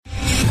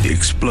the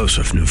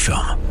explosive new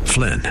film,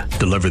 Flynn,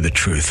 Deliver the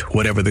Truth,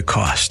 Whatever the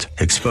Cost,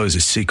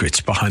 exposes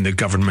secrets behind the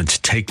government's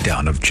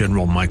takedown of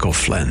General Michael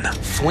Flynn.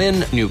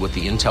 Flynn knew what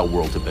the intel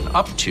world had been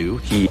up to.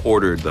 He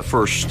ordered the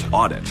first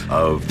audit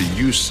of the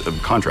use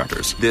of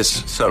contractors.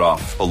 This set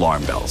off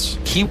alarm bells.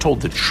 He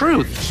told the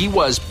truth. He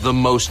was the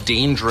most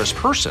dangerous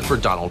person for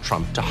Donald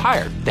Trump to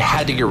hire. They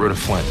had to get rid of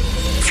Flynn.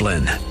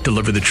 Flynn,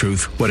 Deliver the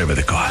Truth, Whatever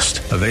the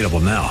Cost. Available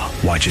now.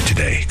 Watch it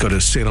today. Go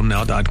to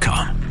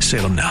salemnow.com.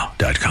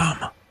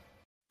 salemnow.com.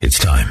 It's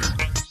time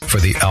for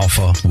the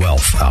Alpha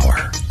Wealth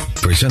Hour,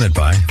 presented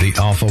by the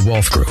Alpha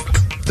Wealth Group,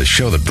 the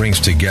show that brings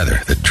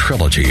together the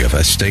trilogy of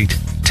estate,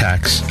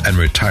 tax, and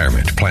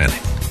retirement planning.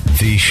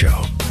 The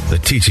show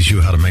that teaches you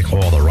how to make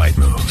all the right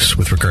moves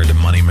with regard to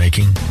money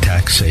making,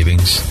 tax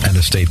savings, and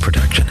estate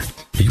protection.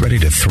 Are you ready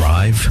to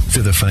thrive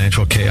through the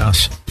financial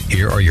chaos?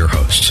 Here are your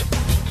hosts,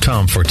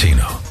 Tom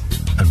Fortino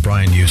and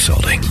Brian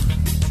Uselding.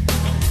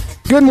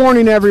 Good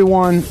morning,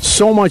 everyone.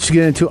 So much to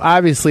get into.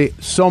 Obviously,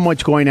 so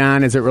much going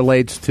on as it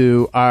relates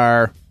to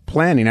our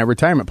planning, our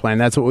retirement plan.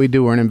 That's what we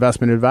do. We're an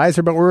investment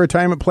advisor, but we're a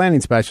retirement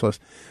planning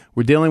specialist.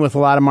 We're dealing with a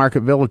lot of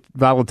market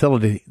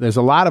volatility. There's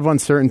a lot of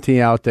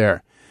uncertainty out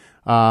there.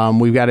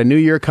 We've got a new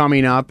year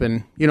coming up,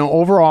 and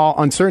overall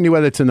uncertainty,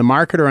 whether it's in the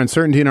market or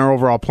uncertainty in our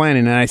overall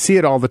planning. And I see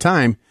it all the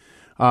time.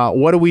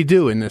 What do we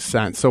do in this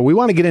sense? So we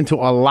want to get into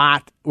a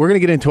lot. We're going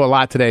to get into a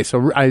lot today.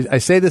 So I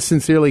say this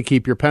sincerely.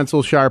 Keep your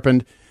pencils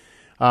sharpened.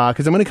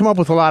 Because I'm going to come up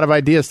with a lot of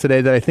ideas today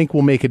that I think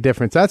will make a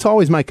difference. That's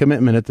always my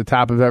commitment at the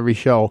top of every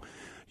show.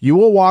 You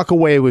will walk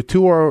away with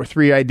 2 or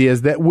 3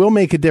 ideas that will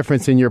make a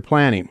difference in your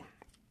planning.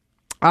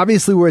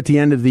 Obviously, we're at the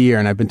end of the year,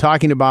 and I've been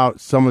talking about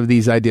some of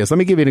these ideas. Let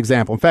me give you an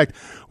example. In fact,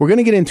 we're going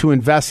to get into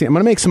investing. I'm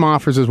going to make some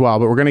offers as well,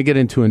 but we're going to get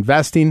into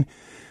investing,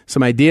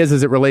 some ideas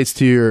as it relates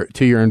to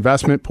your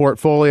investment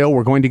portfolio.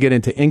 We're going to get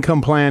into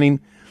income planning.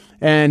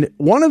 And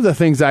one of the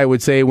things I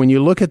would say when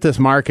you look at this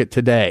market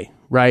today,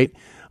 right,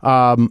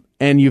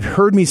 and you've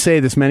heard me say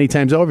this many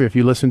times over if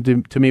you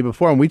listened to me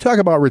before. When we talk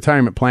about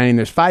retirement planning,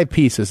 there's 5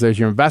 pieces. There's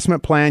your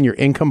investment plan, your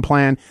income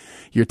plan,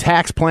 your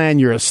tax plan,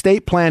 your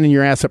estate plan, and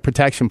your asset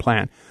protection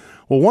plan.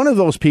 Well, one of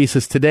those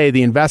pieces today,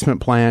 the investment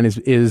plan,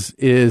 is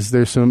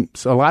there's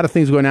a lot of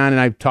things going on,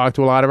 and I've talked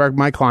to a lot of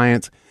my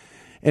clients.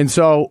 And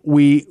so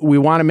we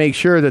want to make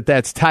sure that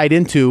that's tied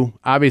into,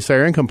 obviously,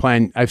 our income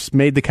plan. I've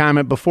made the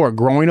comment before,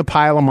 growing a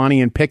pile of money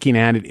and picking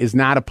at it is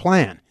not a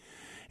plan.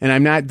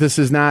 And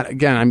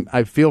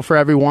I feel for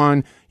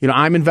everyone.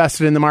 I'm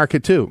invested in the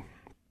market too.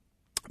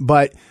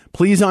 But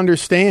please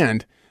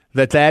understand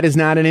that is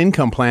not an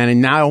income plan.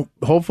 And now,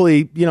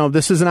 hopefully,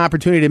 this is an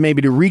opportunity to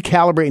maybe to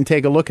recalibrate and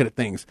take a look at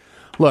things.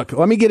 Look,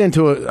 let me get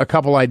into a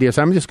couple ideas.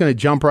 I'm just going to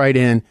jump right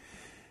in.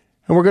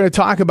 And we're going to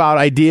talk about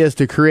ideas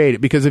to create it.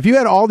 Because if you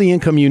had all the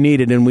income you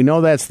needed, and we know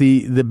that's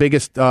the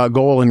biggest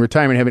goal in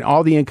retirement, having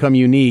all the income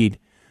you need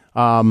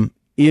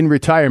in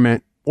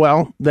retirement,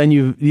 well, then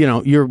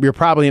you're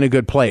probably in a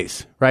good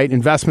place, right?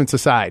 Investments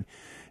aside.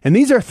 And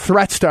these are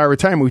threats to our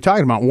retirement we're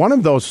talking about. One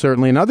of those,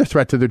 certainly, another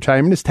threat to the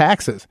retirement is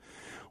taxes.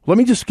 Let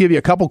me just give you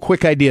a couple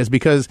quick ideas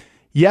because,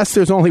 yes,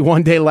 there's only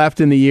one day left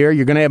in the year.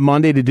 You're going to have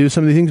Monday to do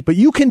some of these things, but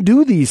you can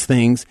do these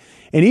things.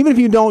 And even if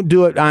you don't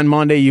do it on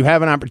Monday, you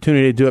have an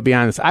opportunity to do it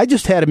beyond this. I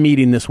just had a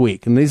meeting this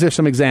week, and these are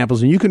some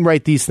examples, and you can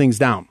write these things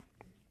down.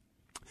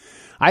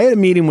 I had a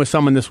meeting with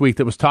someone this week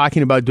that was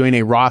talking about doing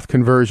a Roth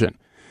conversion.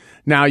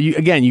 Now,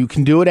 you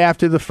can do it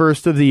after the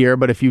first of the year,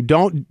 but if you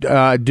don't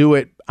do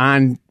it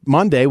on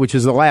Monday, which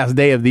is the last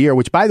day of the year,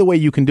 which, by the way,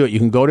 you can do it. You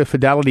can go to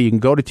Fidelity, you can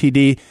go to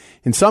TD.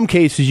 In some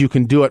cases, you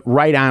can do it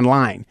right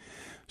online.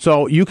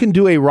 So you can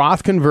do a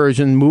Roth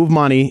conversion, move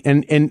money,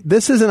 and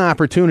this is an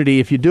opportunity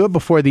if you do it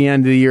before the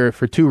end of the year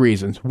for 2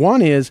 reasons.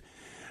 One is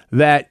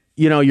that,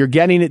 you're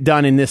getting it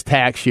done in this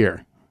tax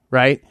year,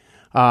 right?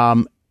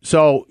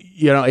 So,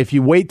 if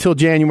you wait till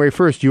January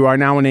 1st, you are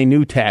now in a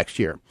new tax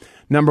year,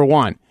 number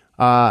one.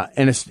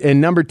 And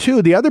number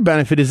 2, the other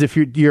benefit is if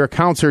your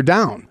accounts are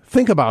down.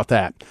 Think about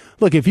that.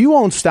 Look, if you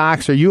own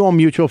stocks or you own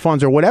mutual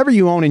funds or whatever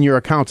you own in your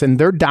accounts and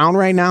they're down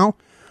right now,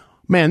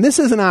 man, this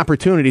is an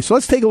opportunity. So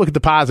let's take a look at the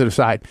positive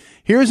side.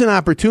 Here's an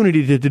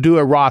opportunity to do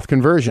a Roth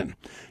conversion.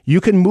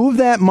 You can move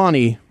that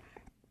money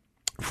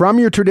from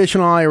your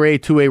traditional IRA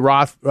to a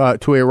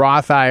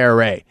Roth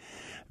IRA.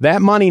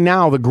 That money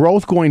now, the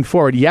growth going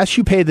forward, yes,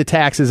 you pay the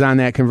taxes on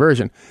that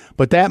conversion,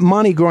 but that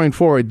money going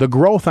forward, the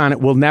growth on it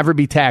will never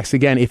be taxed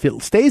again. If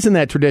it stays in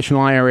that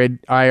traditional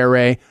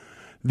IRA,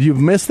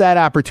 you've missed that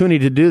opportunity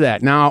to do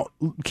that. Now,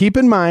 keep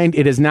in mind,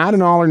 it is not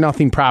an all or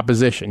nothing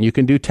proposition. You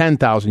can do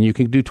 $10,000, you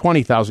can do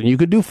 $20,000, you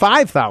could do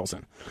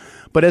 $5,000.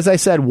 But as I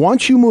said,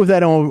 once you move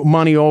that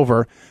money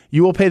over,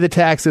 you will pay the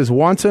taxes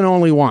once and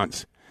only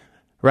once,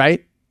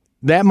 right?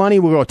 That money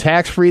will go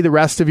tax-free the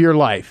rest of your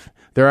life.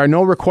 There are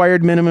no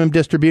required minimum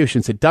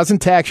distributions. It doesn't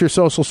tax your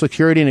Social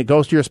Security, and it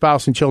goes to your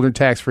spouse and children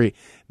tax-free.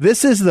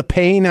 This is the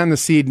pain on the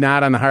seed,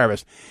 not on the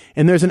harvest.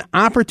 And there's an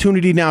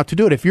opportunity now to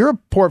do it. If your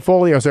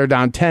portfolios are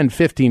down 10,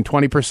 15,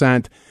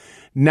 20%,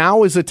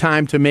 now is the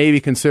time to maybe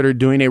consider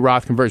doing a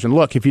Roth conversion.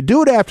 Look, if you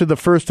do it after the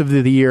first of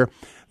the year,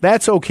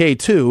 That's okay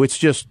too.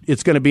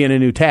 It's going to be in a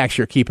new tax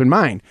year, keep in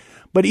mind.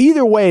 But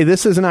either way,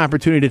 this is an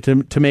opportunity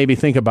to maybe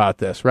think about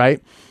this,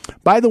 right?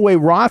 By the way,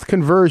 Roth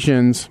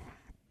conversions,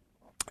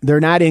 they're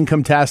not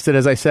income tested.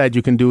 As I said,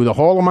 you can do the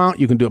whole amount.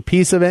 You can do a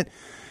piece of it.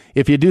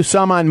 If you do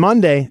some on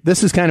Monday,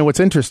 this is kind of what's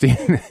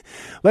interesting.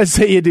 Let's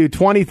say you do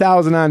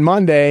 $20,000 on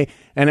Monday,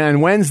 and on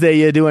Wednesday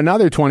you do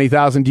another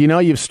 $20,000. Do you know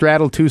you've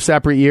straddled 2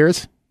 separate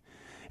years?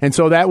 And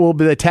so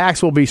the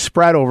tax will be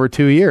spread over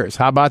 2 years.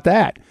 How about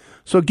that?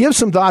 So give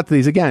some thought to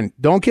these. Again,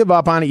 don't give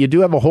up on it. You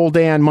do have a whole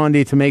day on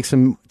Monday to make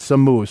some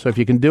moves. So if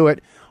you can do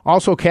it,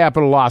 also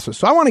capital losses.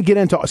 So I want to get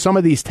into some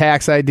of these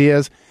tax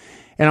ideas,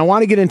 and I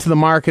want to get into the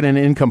market and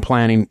income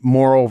planning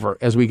moreover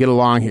as we get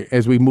along here,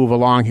 as we move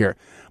along here.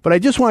 But I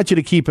just want you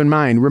to keep in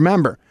mind,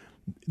 remember,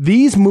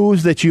 these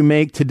moves that you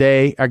make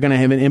today are going to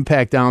have an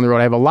impact down the road.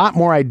 I have a lot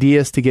more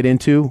ideas to get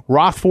into.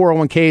 Roth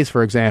 401ks,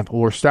 for example,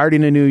 we're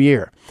starting a new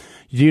year.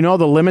 Do you know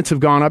the limits have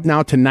gone up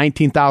now to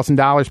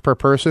 $19,000 per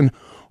person,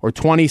 or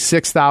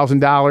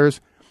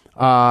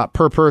 $26,000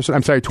 per person?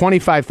 I'm sorry,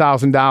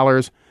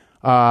 $25,000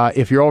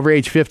 if you're over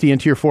age 50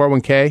 into your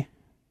 401k,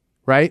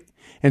 right?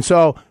 And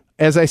so,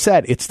 as I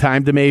said, it's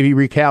time to maybe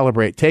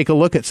recalibrate. Take a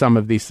look at some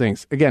of these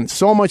things. Again,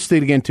 so much to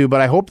get into,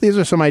 but I hope these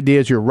are some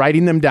ideas. You're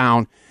writing them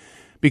down,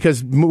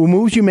 because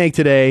moves you make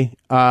today,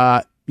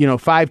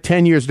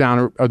 5-10 years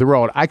down the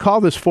road. I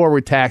call this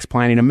forward tax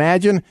planning.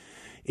 Imagine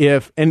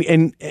if,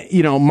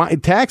 my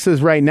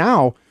taxes right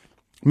now,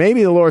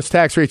 maybe the lowest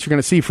tax rates you're going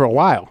to see for a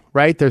while,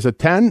 right? There's a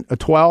 10, a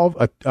 12,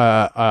 a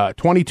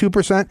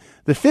 22%.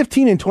 The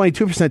 15 and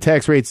 22%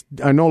 tax rates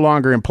are no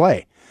longer in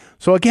play.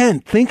 So again,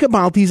 think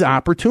about these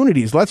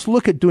opportunities. Let's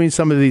look at doing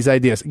some of these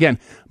ideas. Again,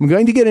 I'm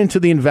going to get into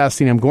the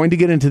investing. I'm going to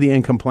get into the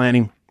income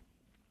planning.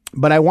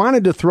 But I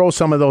wanted to throw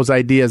some of those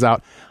ideas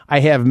out. I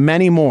have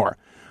many more.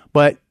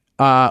 But,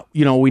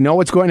 we know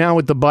what's going on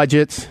with the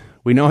budgets.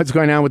 We know what's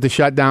going on with the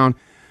shutdown.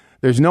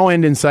 There's no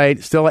end in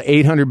sight. Still an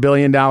 $800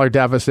 billion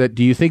deficit.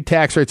 Do you think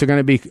tax rates are going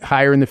to be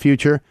higher in the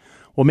future?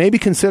 Well, maybe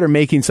consider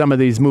making some of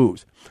these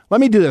moves. Let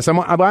me do this.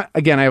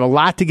 Again, I have a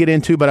lot to get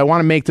into, but I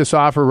want to make this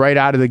offer right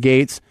out of the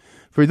gates.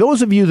 For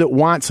those of you that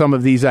want some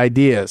of these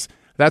ideas,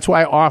 that's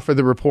why I offer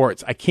the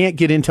reports. I can't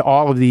get into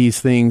all of these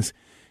things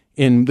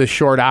in this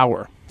short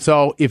hour.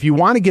 So if you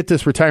want to get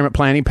this retirement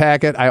planning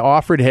packet, I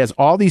offer it. It has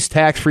all these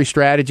tax-free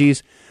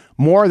strategies,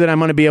 more than I'm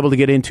going to be able to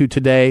get into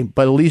today,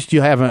 but at least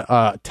you have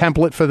a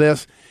template for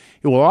this.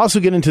 It will also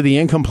get into the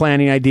income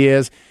planning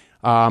ideas.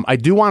 I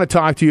do want to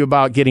talk to you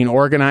about getting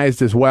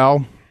organized as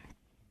well.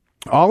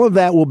 All of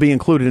that will be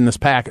included in this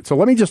packet. So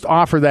let me just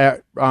offer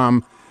that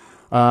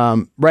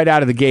right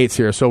out of the gates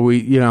here. So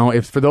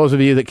if for those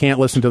of you that can't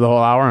listen to the whole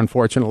hour,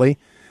 unfortunately,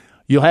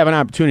 you'll have an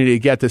opportunity to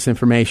get this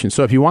information.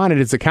 So if you want it,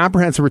 it's a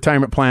comprehensive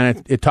retirement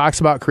plan. It talks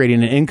about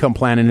creating an income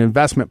plan, an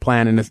investment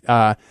plan, and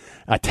a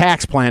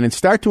tax plan, and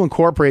start to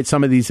incorporate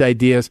some of these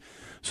ideas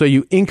so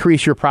you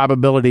increase your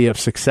probability of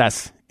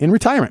success in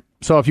retirement.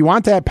 So if you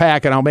want that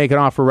packet, I'll make an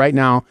offer right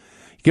now.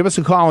 Give us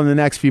a call in the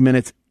next few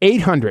minutes.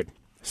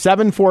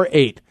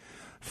 800-748-3185.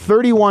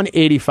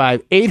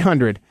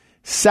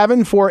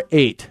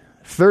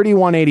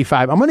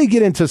 800-748-3185. I'm going to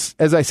get into,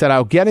 as I said,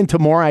 I'll get into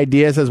more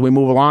ideas as we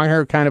move along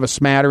here, kind of a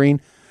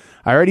smattering.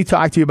 I already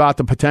talked to you about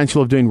the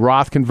potential of doing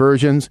Roth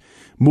conversions.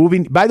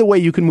 By the way,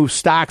 you can move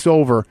stocks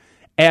over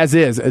as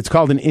is. It's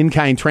called an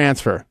in-kind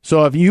transfer.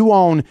 So if you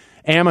own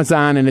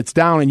Amazon and it's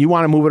down and you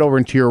want to move it over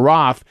into your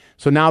Roth,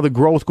 so now the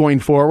growth going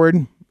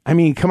forward, I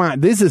mean, come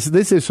on, this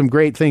is some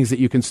great things that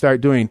you can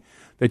start doing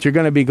that you're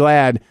going to be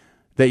glad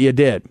that you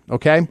did,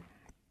 okay?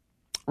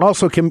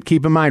 Also,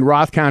 keep in mind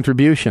Roth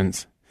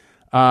contributions,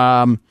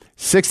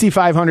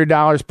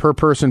 $6,500 per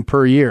person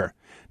per year.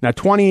 Now,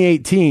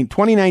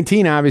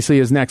 2019 obviously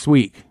is next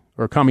week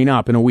or coming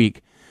up in a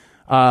week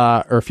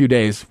or a few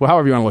days, well,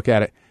 however you want to look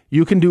at it.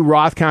 You can do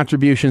Roth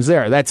contributions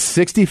there. That's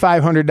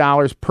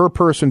 $6,500 per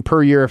person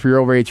per year if you're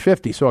over age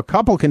 50. So a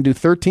couple can do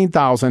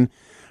 $13,000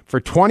 for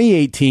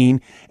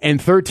 2018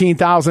 and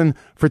 $13,000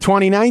 for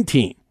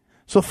 2019.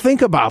 So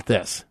think about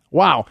this.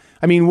 Wow.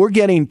 I mean, we're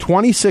getting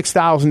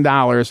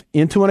 $26,000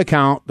 into an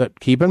account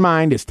that, keep in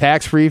mind, is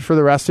tax-free for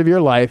the rest of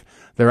your life.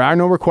 There are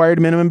no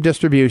required minimum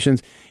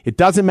distributions. It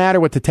doesn't matter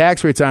what the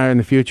tax rates are in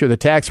the future. The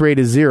tax rate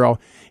is zero.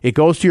 It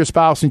goes to your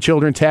spouse and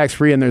children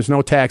tax-free, and there's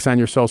no tax on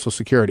your Social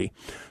Security.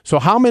 So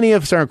how many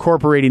of us are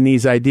incorporating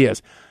these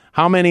ideas?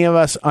 How many of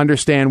us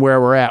understand where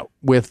we're at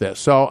with this?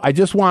 So I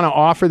just want to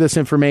offer this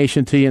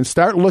information to you and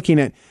start looking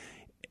at,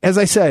 as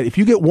I said, if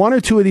you get one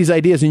or two of these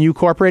ideas and you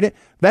incorporate it,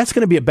 that's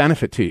going to be a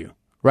benefit to you,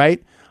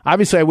 right?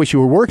 Obviously, I wish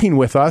you were working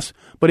with us,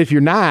 but if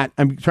you're not,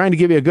 I'm trying to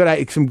give you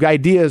some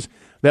ideas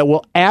that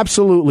will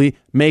absolutely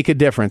make a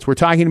difference. We're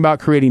talking about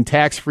creating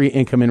tax-free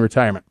income in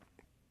retirement.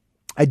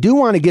 I do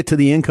want to get to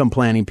the income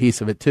planning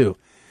piece of it too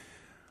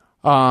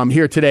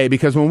here today,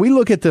 because when we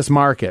look at this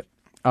market,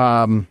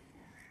 obviously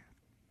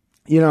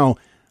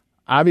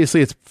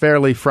it's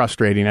fairly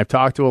frustrating. I've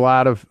talked to a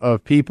lot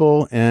of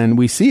people, and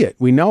we see it.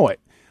 We know it.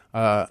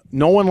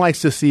 No one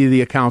likes to see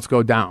the accounts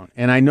go down.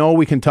 And I know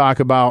we can talk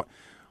about,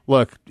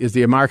 look, is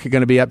the market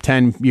going to be up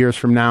 10 years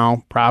from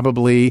now?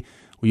 Probably.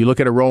 When you look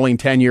at a rolling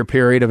 10-year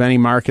period of any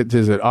market,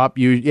 is it up?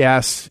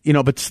 Yes.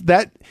 But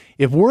that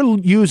if we're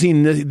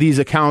using these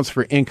accounts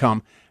for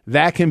income,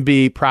 that can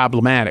be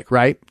problematic,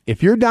 right?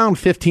 If you're down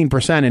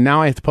 15% and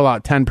now I have to pull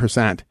out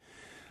 10%,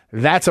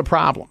 that's a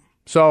problem.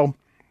 So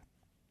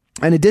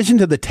in addition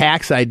to the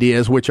tax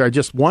ideas, which are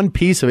just one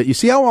piece of it, you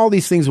see how all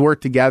these things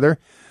work together?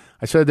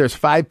 I said there's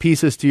 5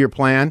 pieces to your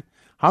plan.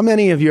 How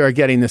many of you are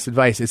getting this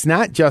advice? It's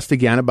not just,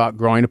 again, about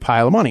growing a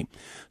pile of money.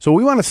 So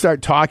we want to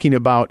start talking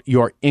about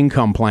your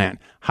income plan.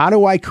 How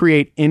do I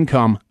create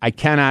income I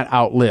cannot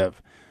outlive?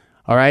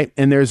 All right.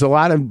 And there's a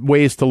lot of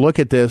ways to look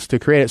at this to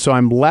create it so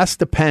I'm less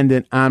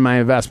dependent on my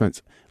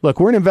investments. Look,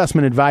 we're an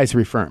investment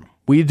advisory firm.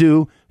 We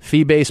do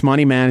fee-based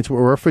money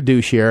management. We're a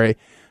fiduciary.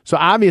 So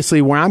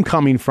obviously where I'm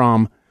coming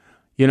from,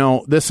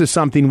 this is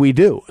something we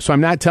do. So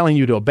I'm not telling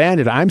you to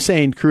abandon it. I'm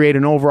saying create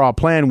an overall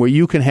plan where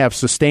you can have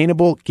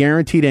sustainable,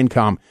 guaranteed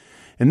income.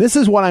 And this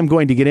is what I'm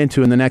going to get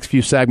into in the next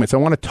few segments. I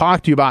want to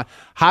talk to you about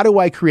how do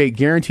I create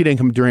guaranteed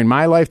income during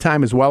my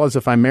lifetime, as well as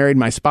if I'm married,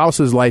 my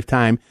spouse's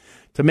lifetime,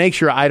 to make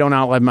sure I don't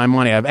outlive my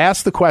money. I've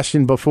asked the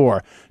question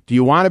before, do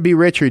you want to be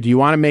rich or do you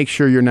want to make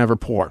sure you're never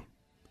poor?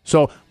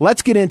 So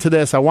let's get into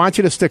this. I want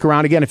you to stick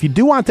around. Again, if you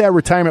do want that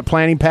retirement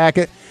planning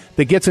packet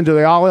that gets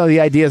into all of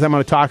the ideas I'm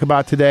going to talk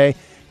about today,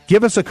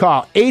 give us a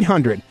call,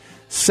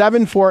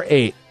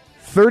 800-748-3185,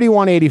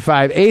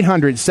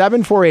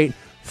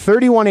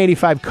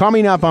 800-748-3185.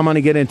 Coming up, I'm going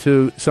to get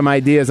into some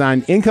ideas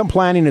on income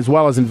planning as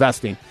well as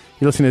investing.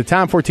 You're listening to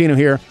Tom Fortino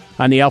here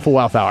on the Alpha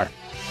Wealth Hour.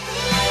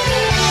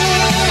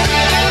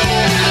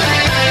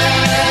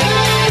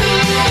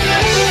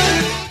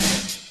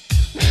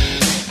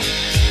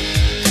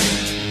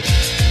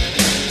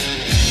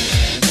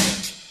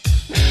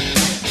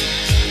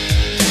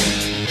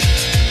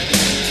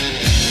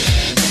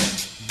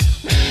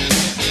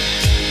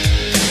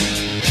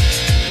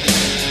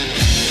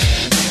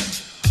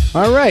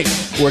 All right,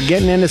 we're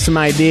getting into some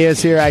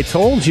ideas here. I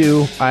told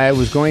you I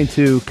was going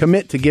to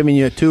commit to giving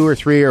you 2 or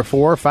 3 or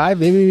 4 or 5,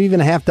 maybe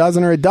even a half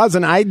dozen or a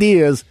dozen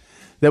ideas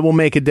that will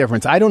make a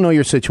difference. I don't know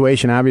your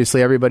situation.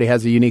 Obviously, everybody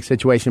has a unique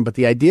situation, but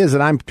the ideas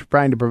that I'm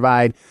trying to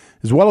provide,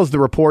 as well as the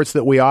reports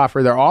that we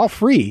offer, they're all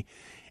free.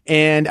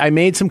 And I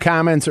made some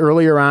comments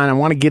earlier on. I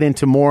want to get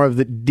into more of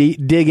the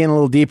dig in a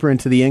little deeper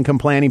into the income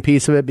planning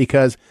piece of it,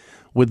 because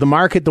with the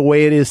market the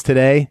way it is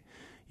today,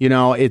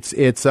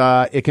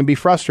 it can be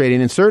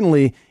frustrating, and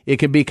certainly it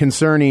can be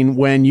concerning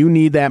when you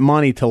need that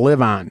money to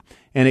live on.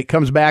 And it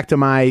comes back to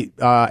my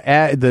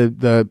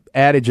the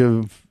adage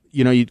of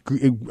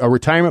a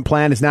retirement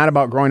plan is not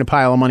about growing a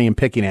pile of money and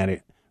picking at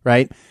it,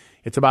 right?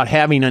 It's about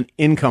having an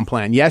income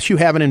plan. Yes, you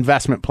have an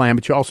investment plan,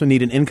 but you also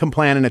need an income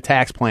plan and a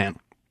tax plan,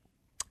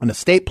 an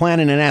estate plan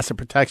and an asset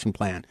protection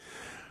plan.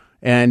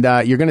 And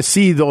you're going to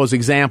see those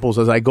examples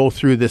as I go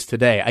through this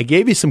today. I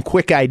gave you some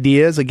quick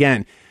ideas.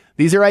 Again,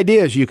 these are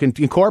ideas you can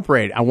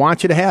incorporate. I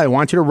want you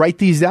to write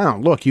these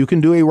down. Look, you can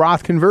do a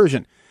Roth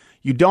conversion.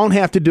 You don't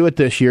have to do it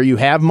this year. You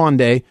have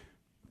Monday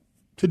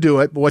to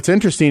do it. But what's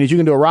interesting is you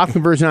can do a Roth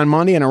conversion on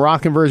Monday and a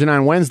Roth conversion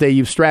on Wednesday.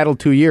 You've straddled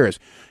 2 years.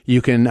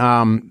 You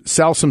can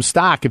sell some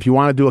stock if you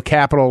want to do a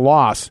capital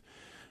loss.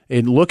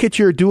 And look at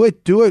do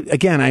it.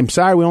 Again, I'm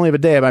sorry we only have a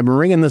day. I've been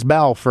ringing this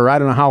bell for I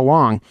don't know how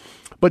long.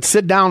 But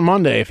sit down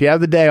Monday if you have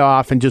the day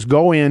off and just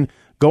go into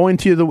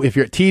if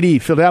you're at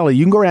TD, Fidelity,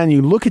 you can go down and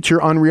you look at your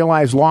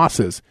unrealized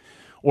losses,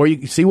 or you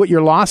can see what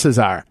your losses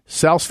are.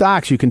 Sell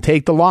stocks. You can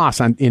take the loss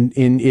in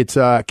its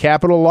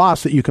capital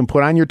loss that you can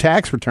put on your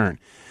tax return.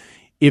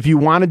 If you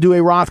want to do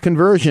a Roth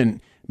conversion,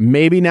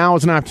 maybe now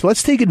is an opportunity.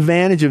 Let's take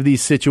advantage of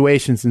these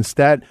situations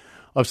instead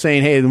of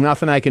saying, hey, there's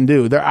nothing I can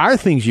do. There are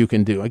things you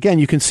can do. Again,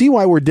 you can see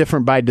why we're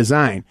different by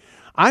design.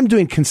 I'm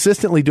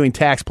consistently doing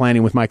tax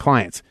planning with my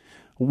clients.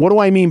 What do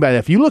I mean by that?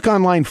 If you look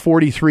on line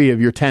 43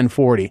 of your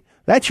 1040,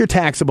 that's your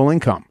taxable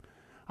income.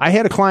 I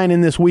had a client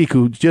in this week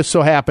who just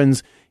so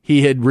happens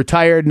he had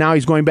retired. Now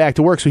he's going back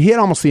to work. So he had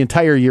almost the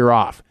entire year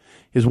off.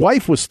 His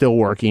wife was still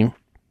working.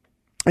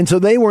 And so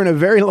they were in a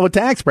very low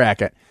tax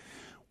bracket.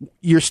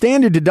 Your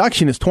standard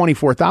deduction is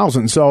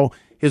 $24,000. So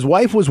his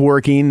wife was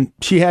working.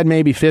 She had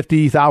maybe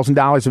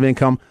 $50,000 of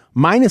income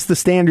minus the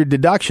standard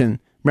deduction.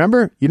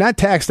 Remember, you're not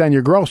taxed on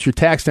your gross. You're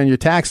taxed on your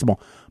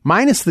taxable.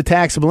 Minus the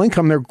taxable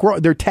income,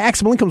 their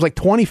taxable income is like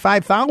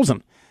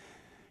 $25,000.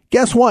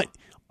 Guess what?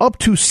 Up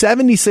to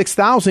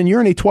 $76,000, you're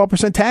in a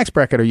 12% tax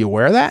bracket. Are you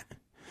aware of that?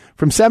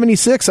 From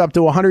 76 up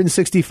to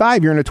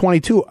 165, you're in a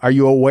 22. Are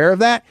you aware of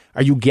that?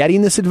 Are you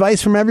getting this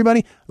advice from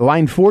everybody?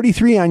 Line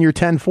 43 on your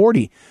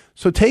 1040.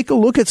 So take a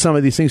look at some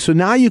of these things. So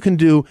now you can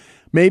do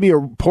maybe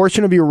a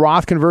portion of your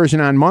Roth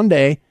conversion on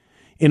Monday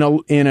in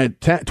a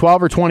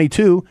 12 or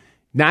 22,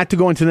 not to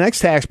go into the next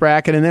tax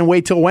bracket, and then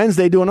wait till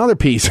Wednesday, do another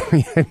piece.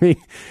 I mean,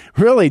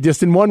 really,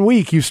 just in 1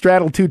 week, you've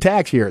straddled 2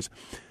 tax years.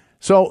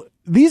 So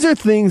these are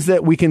things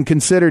that we can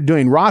consider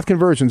doing. Roth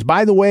conversions.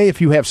 By the way,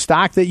 if you have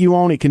stock that you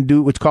own, it can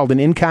do what's called an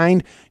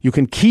in-kind. You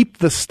can keep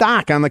the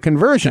stock on the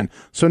conversion.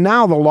 So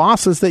now the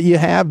losses that you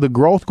have, the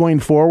growth going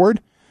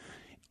forward,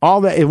 all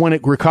that, when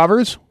it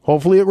recovers,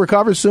 hopefully it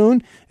recovers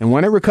soon, and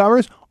when it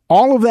recovers,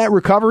 all of that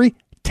recovery,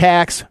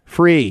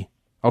 tax-free.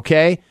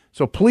 Okay?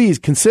 So please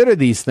consider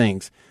these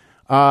things.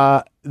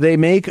 They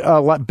make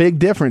a big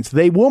difference.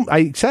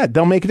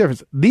 They'll make a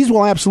difference. These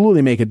will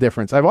absolutely make a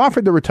difference. I've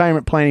offered the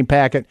retirement planning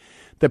packet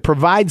that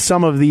provides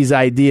some of these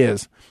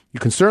ideas. You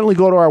can certainly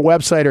go to our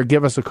website or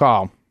give us a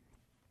call.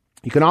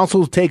 You can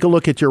also take a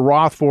look at your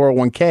Roth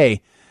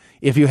 401k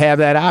if you have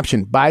that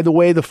option. By the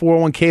way, the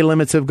 401k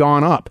limits have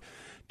gone up.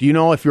 Do you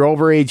know if you're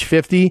over age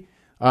 50,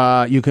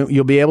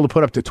 you'll be able to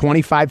put up to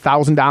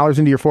 $25,000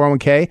 into your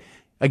 401k?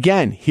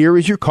 Again, here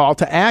is your call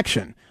to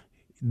action.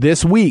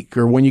 This week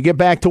or when you get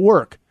back to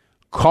work,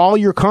 call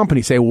your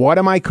company. Say, what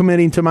am I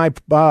committing to my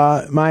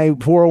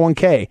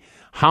 401k?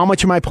 How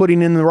much am I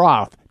putting in the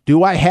Roth?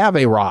 Do I have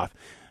a Roth?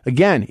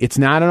 Again, it's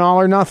not an all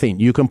or nothing.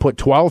 You can put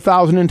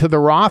 $12,000 into the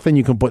Roth and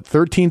you can put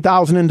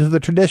 $13,000 into the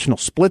traditional.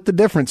 Split the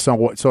difference,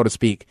 so to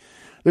speak.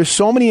 There's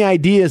so many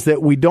ideas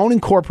that we don't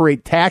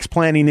incorporate tax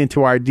planning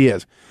into our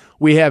ideas.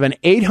 We have an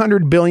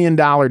 $800 billion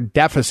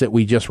deficit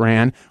we just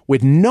ran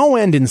with no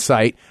end in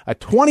sight, a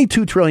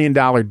 $22 trillion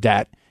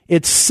debt.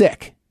 It's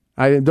sick.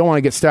 I don't want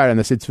to get started on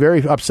this. It's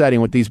very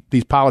upsetting with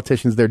these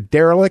politicians. They're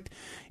derelict.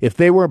 If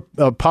they were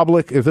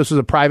public, if this was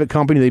a private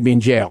company, they'd be in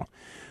jail.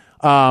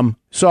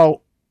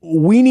 So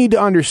we need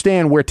to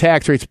understand where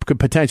tax rates could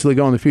potentially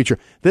go in the future.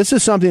 This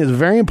is something that's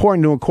very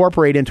important to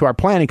incorporate into our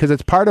planning because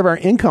it's part of our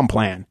income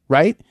plan,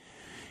 right?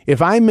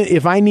 If I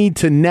need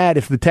to net,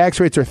 if the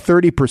tax rates are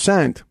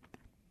 30%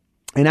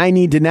 and I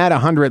need to net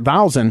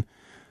 $100,000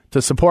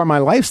 to support my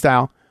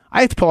lifestyle,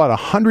 I have to pull out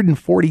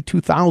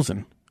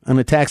 $142,000 on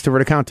a tax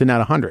deferred account to net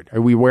 100. Are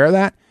we aware of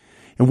that?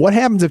 And what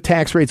happens if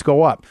tax rates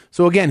go up?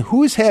 So again,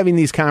 who is having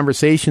these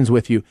conversations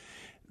with you?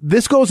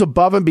 This goes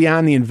above and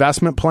beyond the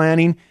investment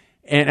planning.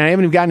 And I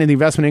haven't even gotten into the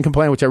investment income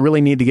plan, which I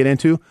really need to get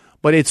into.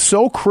 But it's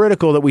so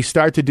critical that we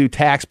start to do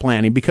tax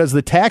planning because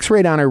the tax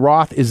rate on a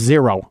Roth is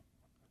 0.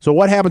 So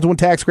what happens when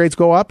tax rates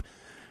go up?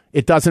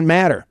 It doesn't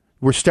matter.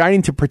 We're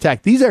starting to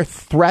protect. These are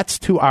threats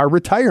to our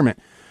retirement.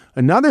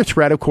 Another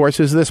threat, of course,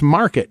 is this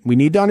market. We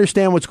need to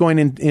understand what's going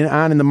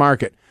on in the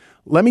market.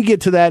 Let me get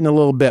to that in a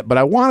little bit, but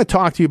I want to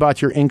talk to you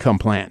about your income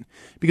plan.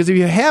 Because if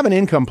you have an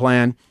income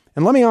plan,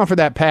 and let me offer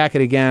that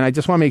packet again. I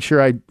just want to make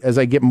sure as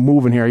I get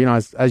moving here,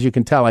 as you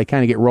can tell, I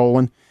kind of get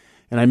rolling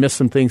and I miss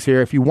some things here.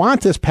 If you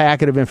want this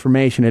packet of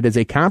information, it is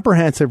a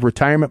comprehensive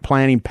retirement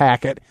planning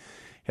packet.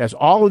 It has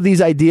all of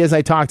these ideas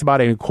I talked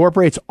about. It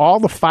incorporates all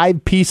the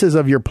 5 pieces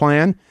of your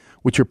plan,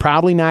 which you're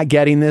probably not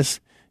getting this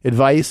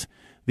advice.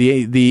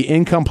 The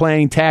income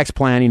planning, tax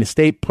planning,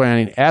 estate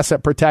planning,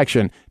 asset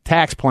protection,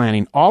 tax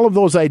planning, all of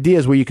those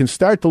ideas where you can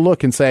start to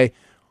look and say,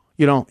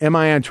 am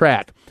I on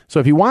track? So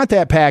if you want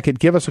that packet,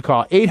 give us a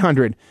call,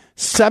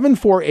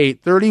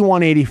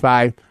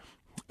 800-748-3185,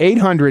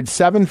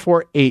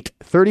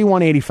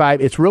 800-748-3185.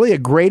 It's really a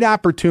great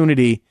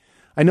opportunity.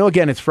 I know,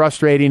 again, it's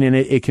frustrating and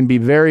it can be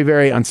very,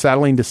 very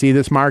unsettling to see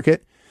this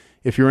market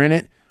if you're in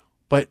it.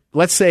 But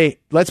let's be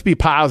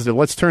positive.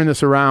 Let's turn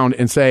this around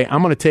and say,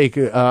 I'm going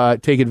to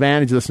take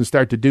advantage of this and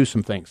start to do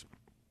some things.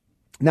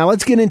 Now,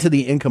 let's get into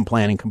the income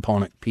planning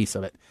component piece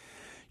of it.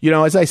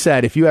 As I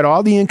said, if you had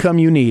all the income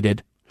you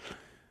needed,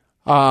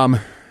 and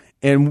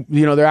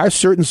there are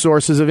certain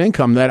sources of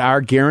income that are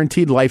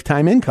guaranteed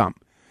lifetime income.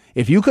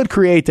 If you could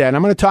create that, and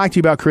I'm going to talk to you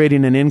about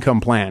creating an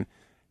income plan,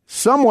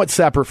 somewhat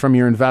separate from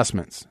your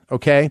investments,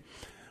 okay?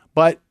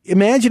 But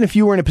imagine if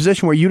you were in a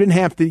position where you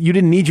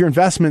didn't need your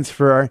investments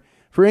for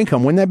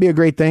income. Wouldn't that be a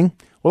great thing?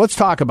 Well, let's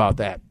talk about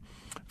that.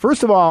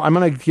 First of all, I'm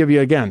going to give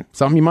you, again,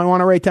 something you might want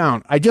to write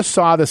down. I just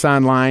saw this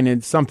online, and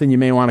it's something you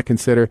may want to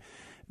consider.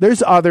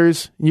 There's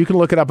others. You can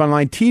look it up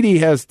online. TD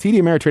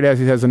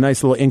Ameritrade has a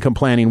nice little income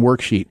planning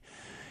worksheet.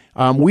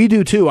 We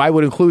do too. I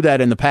would include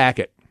that in the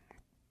packet.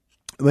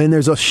 And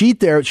there's a sheet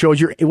there. It shows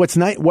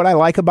what I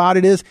like about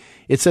it is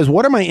it says,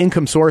 what are my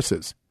income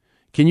sources?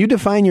 Can you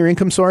define your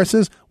income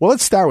sources? Well,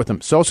 let's start with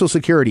them. Social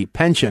Security,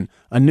 pension,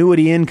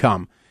 annuity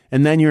income,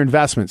 and then your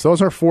investments.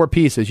 Those are 4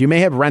 pieces. You may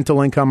have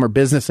rental income or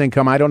business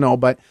income. I don't know,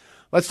 but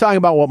let's talk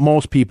about what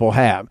most people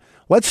have.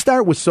 Let's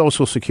start with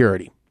Social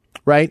Security,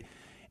 right?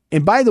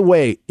 And by the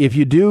way, if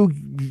you do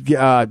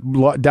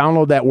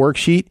download that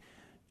worksheet,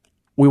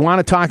 we want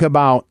to talk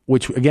about,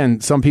 which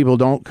again, some people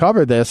don't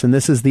cover this, and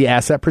this is the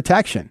asset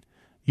protection.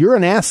 You're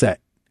an asset.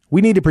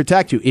 We need to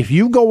protect you. If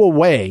you go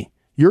away,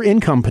 your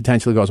income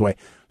potentially goes away.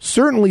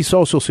 Certainly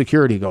Social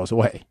Security goes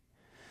away.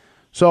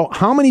 So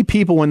how many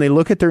people, when they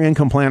look at their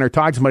income plan or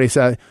talk to somebody,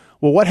 say,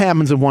 well, what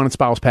happens if one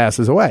spouse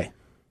passes away?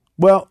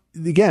 Well,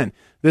 again,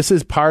 this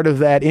is part of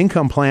that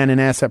income plan and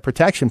asset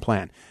protection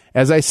plan.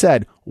 As I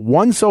said,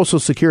 one Social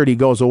Security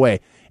goes away.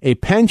 A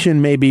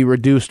pension may be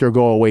reduced or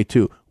go away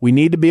too. We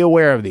need to be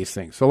aware of these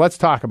things. So let's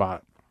talk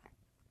about it.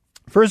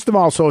 First of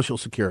all, Social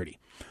Security.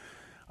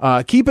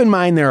 Keep in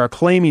mind there are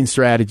claiming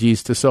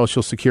strategies to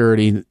Social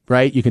Security,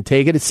 right? You can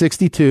take it at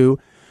 62.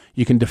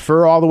 You can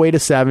defer all the way to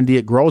 70.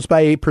 It grows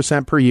by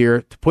 8% per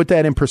year. To put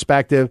that in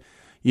perspective,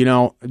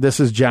 this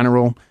is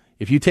general.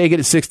 If you take it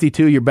at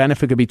 62, your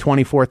benefit could be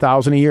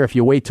 $24,000 a year. If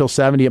you wait till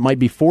 70, it might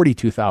be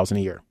 $42,000 a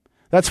year.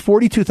 That's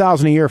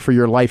 $42,000 a year for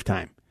your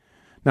lifetime.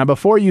 Now,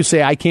 before you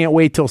say, I can't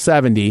wait till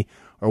 70,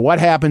 or what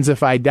happens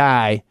if I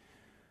die,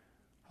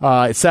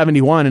 at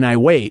 71 and I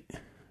wait.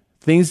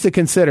 Things to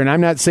consider, and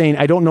I'm not saying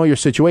I don't know your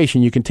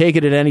situation. You can take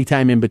it at any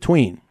time in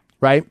between,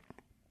 right?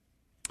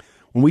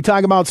 When we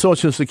talk about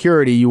Social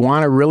Security, you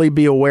want to really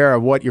be aware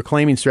of what your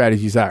claiming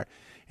strategies are.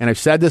 And I've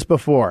said this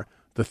before.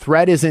 The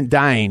threat isn't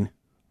dying,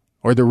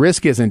 or the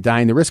risk isn't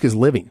dying. The risk is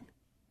living,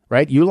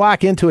 right? You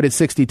lock into it at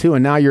 62,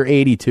 and now you're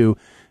 82,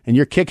 and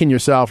you're kicking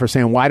yourself for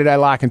saying, why did I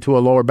lock into a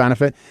lower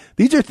benefit?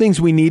 These are things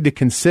we need to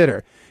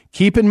consider.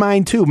 Keep in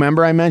mind, too,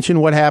 remember I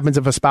mentioned what happens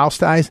if a spouse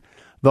dies?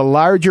 The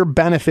larger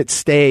benefit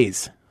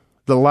stays.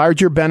 The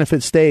larger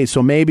benefit stays.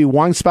 So maybe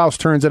one spouse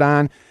turns it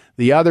on,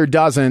 the other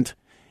doesn't.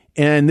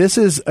 And this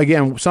is,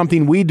 again,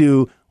 something we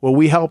do where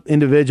we help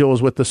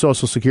individuals with the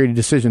Social Security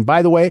decision.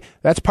 By the way,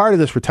 that's part of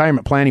this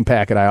retirement planning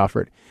packet I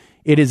offered.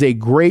 It is a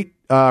great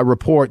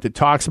report that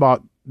talks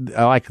about,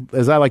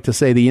 as I like to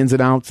say, the ins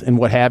and outs and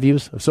what have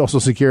yous of Social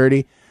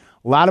Security.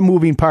 A lot of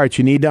moving parts.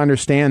 You need to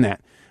understand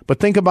that. But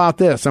think about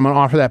this. I'm going to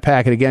offer that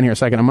packet again here in a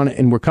second.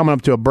 And we're coming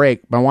up to a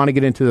break, but I want to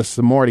get into this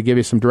some more to give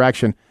you some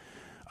direction.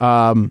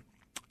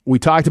 We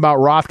talked about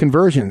Roth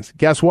conversions.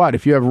 Guess what?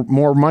 If you have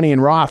more money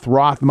in Roth,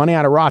 money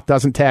out of Roth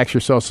doesn't tax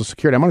your Social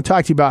Security. I'm going to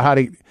talk to you about how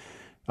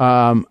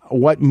to,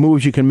 what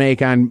moves you can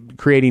make on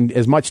creating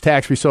as much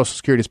tax-free Social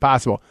Security as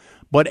possible.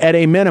 But at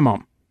a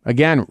minimum,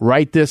 again,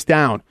 write this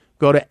down.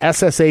 Go to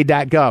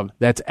SSA.gov.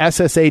 That's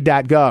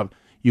SSA.gov.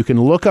 You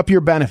can look up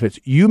your benefits.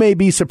 You may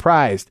be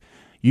surprised.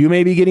 You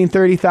may be getting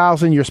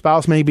 $30,000. Your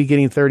spouse may be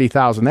getting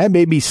 $30,000. That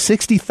may be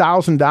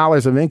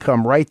 $60,000 of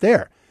income right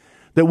there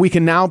that we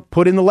can now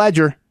put in the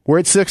ledger. We're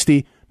at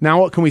 60.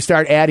 Now what can we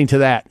start adding to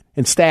that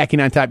and stacking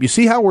on top? You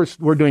see how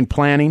we're doing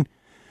planning?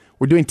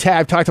 We're doing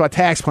I've talked about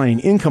tax planning,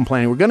 income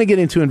planning. We're going to get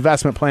into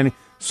investment planning.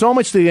 So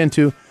much to get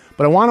into,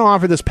 but I want to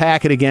offer this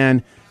packet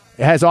again.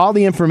 It has all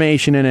the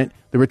information in it.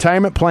 The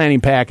retirement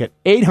planning packet,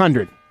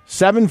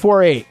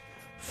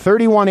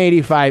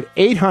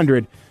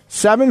 800-748-3185,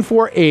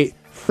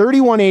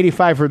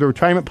 800-748-3185 for the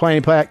retirement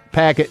planning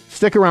packet.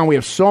 Stick around. We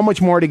have so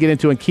much more to get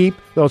into, and keep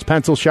those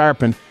pencils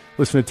sharpened.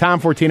 Listen to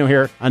Tom Fortino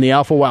here on the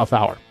Alpha Wealth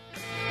Hour.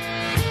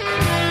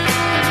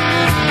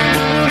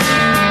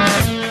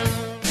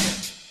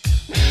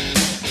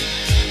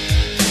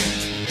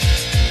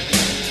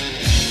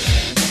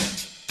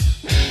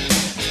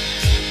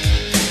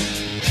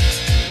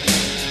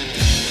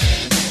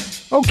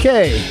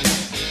 Okay.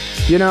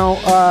 We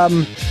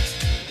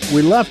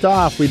left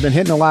off. We've been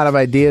hitting a lot of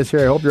ideas here.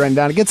 I hope you're writing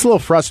down. It gets a little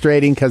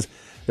frustrating because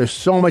there's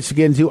so much to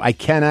get into. I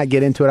cannot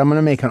get into it. I'm going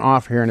to make an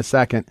offer here in a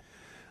second.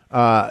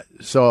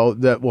 So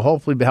that will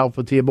hopefully be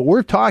helpful to you. But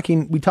we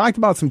talked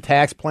about some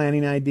tax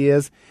planning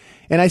ideas.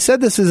 And I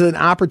said this is an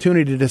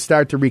opportunity to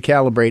start to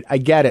recalibrate. I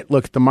get it.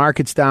 Look, the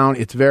market's down.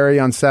 It's very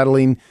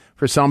unsettling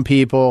for some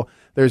people.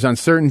 There's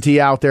uncertainty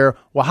out there.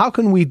 Well, how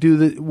can we do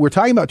that? We're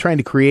talking about trying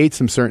to create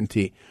some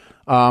certainty.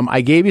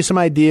 I gave you some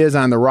ideas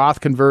on the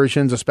Roth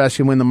conversions,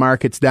 especially when the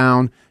market's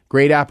down.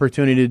 Great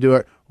opportunity to do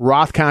it.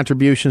 Roth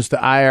contributions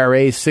to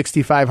IRAs,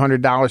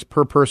 $6,500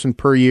 per person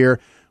per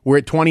year. We're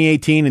at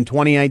 2018 and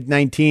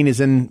 2019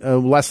 is in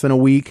less than a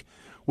week.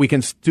 We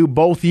can do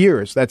both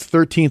years. That's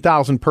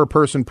 $13,000 per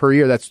person per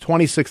year. That's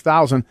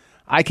 $26,000.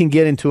 I can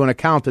get into an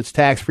account that's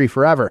tax-free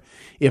forever.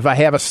 If I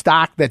have a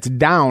stock that's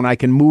down, I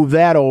can move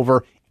that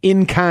over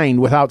in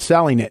kind without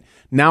selling it.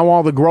 Now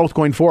all the growth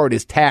going forward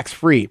is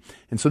tax-free.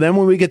 And so then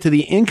when we get to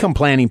the income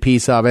planning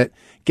piece of it,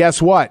 guess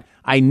what?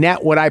 I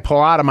net what I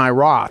pull out of my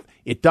Roth.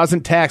 It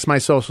doesn't tax my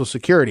Social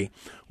Security.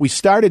 We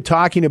started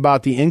talking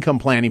about the income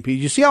planning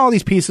piece. You see how all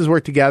these pieces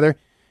work together?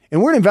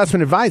 And we're an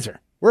investment advisor.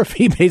 We're a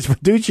fee-based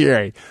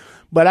fiduciary.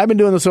 But I've been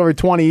doing this over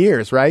 20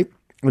 years, right?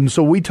 And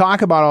so we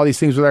talk about all these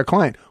things with our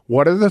client.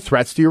 What are the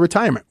threats to your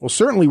retirement? Well,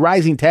 certainly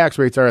rising tax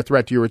rates are a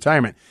threat to your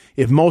retirement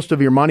if most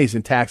of your money's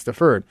in tax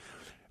deferred.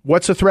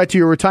 What's a threat to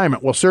your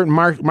retirement? Well, certain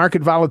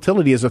market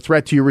volatility is a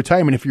threat to your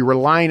retirement if you're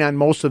relying on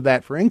most of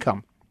that for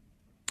income.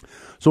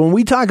 So when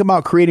we talk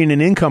about creating an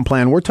income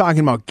plan, we're talking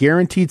about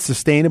guaranteed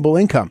sustainable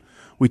income.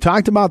 We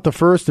talked about the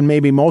first and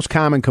maybe most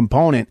common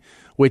component,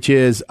 which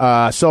is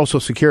Social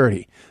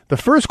Security. The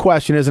first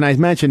question is, and I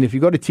mentioned, if you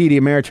go to TD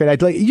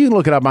Ameritrade, you can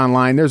look it up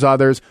online. There's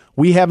others.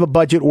 We have a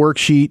budget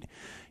worksheet.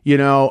 You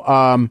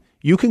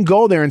can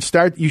go there and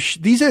start.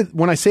 These are,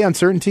 when I say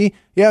uncertainty,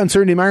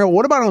 uncertainty, Mario.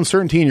 What about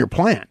uncertainty in your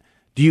plan?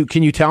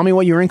 Can you tell me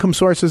what your income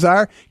sources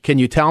are? Can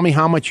you tell me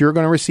how much you're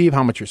going to receive,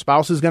 how much your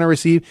spouse is going to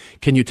receive?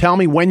 Can you tell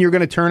me when you're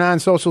going to turn on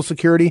Social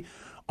Security?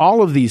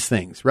 All of these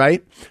things,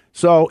 right?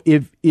 So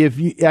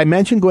I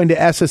mentioned going to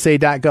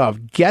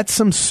SSA.gov, get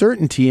some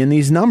certainty in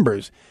these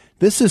numbers.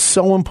 This is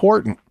so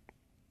important.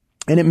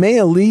 And it may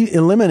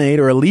eliminate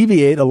or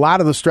alleviate a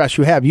lot of the stress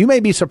you have. You may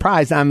be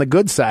surprised on the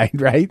good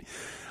side, right?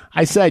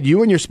 I said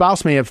you and your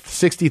spouse may have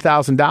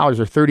 $60,000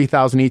 or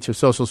 $30,000 each of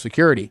Social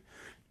Security.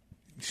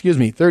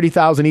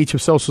 $30,000 each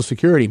of Social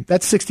Security.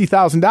 That's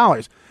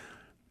 $60,000.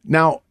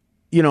 Now,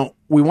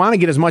 we want to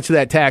get as much of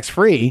that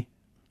tax-free,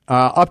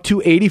 up to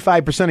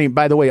 85%.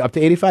 By the way, up to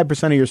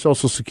 85% of your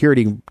Social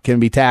Security can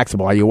be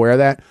taxable. Are you aware of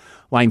that?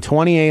 Line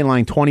 20A and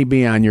line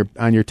 20B on your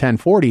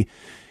 1040.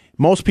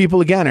 Most people,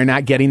 again, are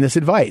not getting this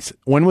advice.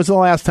 When was the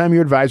last time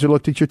your advisor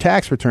looked at your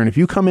tax return? If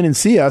you come in and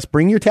see us,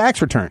 bring your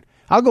tax return.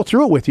 I'll go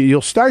through it with you.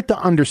 You'll start to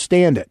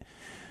understand it.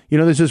 You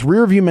know, there's this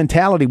rear view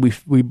mentality. We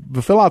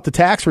fill out the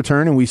tax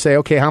return and we say,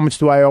 okay, how much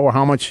do I owe, or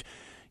how much,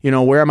 you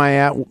know, where am I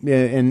at?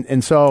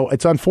 And so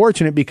it's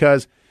unfortunate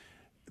because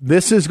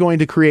this is going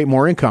to create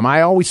more income. I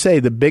always say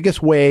the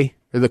quickest way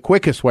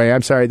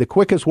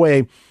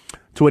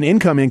to an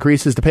income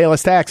increase is to pay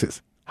less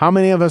taxes. How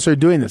many of us are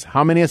doing this?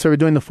 How many of us are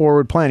doing the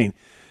forward planning?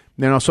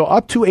 You know, so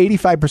up to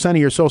 85% of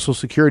your Social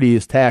Security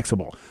is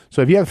taxable.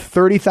 So if you have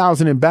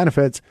 $30,000 in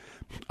benefits,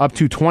 up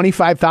to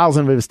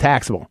 $25,000 of it is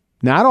taxable.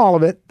 Not all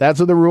of it. That's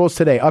what the rules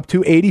today. Up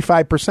to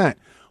 85%.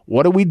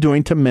 What are we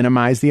doing to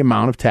minimize the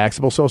amount of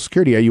taxable Social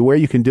Security? Are you aware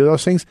you can do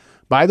those things?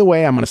 By the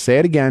way, I'm going to say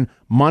it again.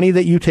 Money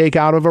that you take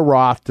out of a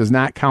Roth does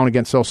not count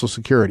against Social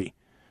Security.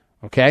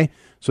 Okay?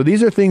 So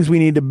these are things we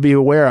need to be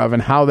aware of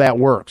and how that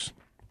works.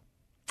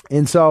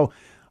 And so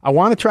I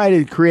want to try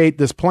to create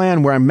this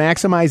plan where I'm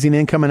maximizing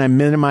income and I'm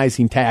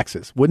minimizing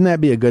taxes. Wouldn't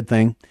that be a good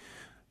thing?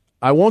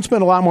 I won't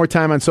spend a lot more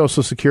time on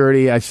Social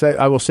Security.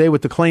 I will say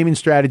with the claiming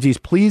strategies,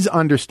 please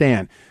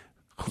understand,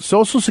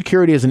 Social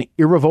Security is an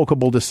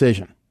irrevocable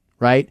decision,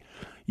 right?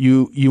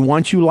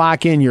 Once you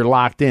lock in, you're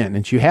locked in.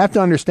 And you have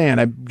to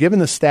understand, I've given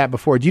the stat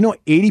before. Do you know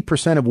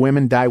 80% of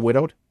women die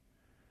widowed?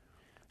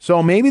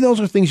 So maybe those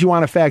are things you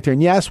want to factor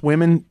in. Yes,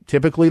 women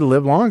typically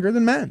live longer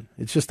than men.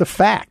 It's just a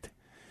fact.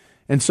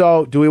 And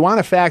so do we want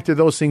to factor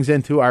those things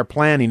into our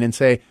planning and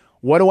say,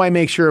 what do I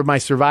make sure of my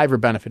survivor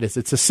benefit is?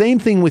 It's the same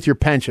thing with your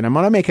pension. I'm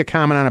going to make a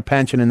comment on a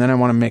pension and then I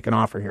want to make an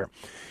offer here.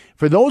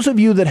 For those of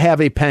you that have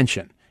a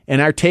pension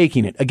and are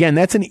taking it, again,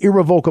 that's an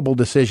irrevocable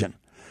decision.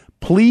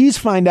 Please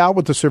find out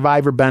what the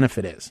survivor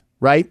benefit is,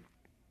 right?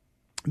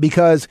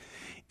 Because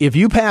if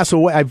you pass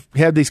away, I've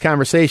had these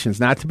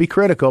conversations, not to be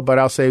critical, but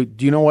I'll say,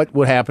 do you know what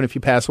would happen if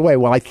you pass away?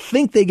 Well, I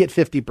think they get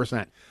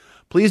 50%.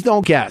 Please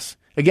don't guess.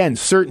 Again,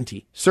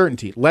 certainty.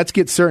 Let's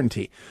get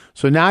certainty.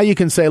 So now you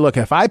can say, look,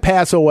 if I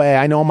pass away,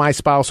 I know my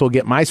spouse will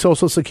get my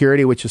Social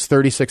Security, which is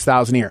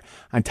 $36,000 a year.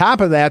 On top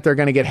of that, they're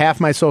going to get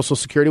half my Social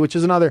Security, which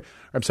is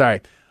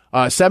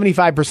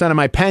 75% of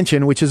my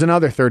pension, which is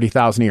another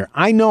 $30,000 a year.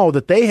 I know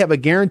that they have a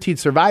guaranteed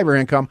survivor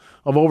income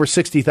of over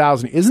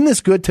 $60,000. Isn't this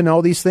good to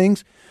know these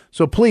things?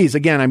 So please,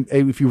 again,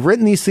 if you've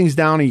written these things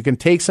down and you can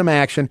take some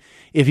action,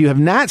 if you have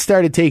not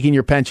started taking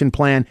your pension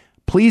plan,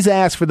 please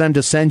ask for them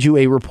to send you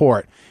a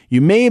report.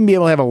 You may even be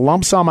able to have a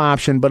lump sum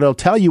option, but it'll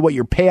tell you what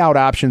your payout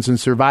options and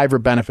survivor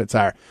benefits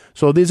are.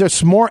 So these are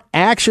some more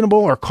actionable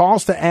or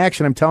calls to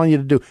action I'm telling you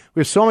to do.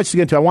 We have so much to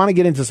get into. I want to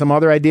get into some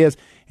other ideas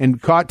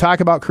and talk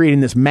about creating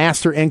this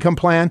master income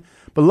plan.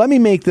 But let me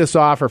make this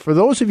offer. For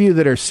those of you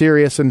that are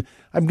serious, and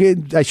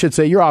I should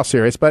say you're all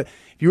serious, but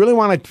if you really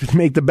want to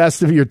make the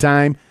best of your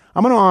time,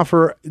 I'm going to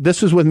offer,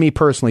 this is with me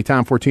personally,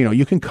 Tom Fortino.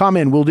 You can come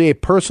in. We'll do a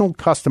personal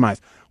customized.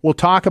 We'll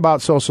talk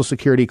about Social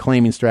Security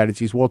claiming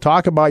strategies. We'll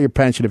talk about your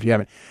pension if you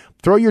haven't.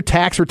 Throw your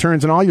tax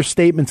returns and all your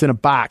statements in a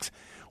box.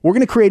 We're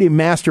going to create a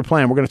master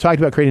plan. We're going to talk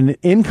about creating an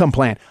income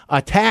plan, a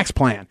tax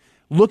plan.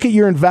 Look at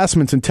your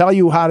investments and tell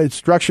you how to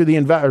structure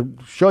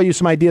show you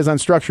some ideas on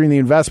structuring the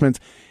investments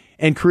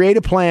and create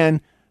a plan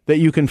that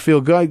you can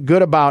feel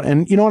good about.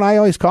 And you know what I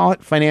always call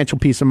it? Financial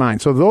peace of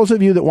mind. So those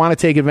of you that want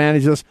to take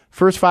advantage of this,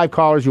 first 5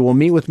 callers, you will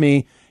meet with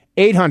me.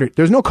 800.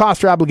 There's no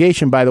cost or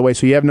obligation, by the way,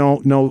 so you have no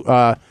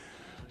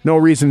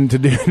reason to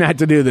not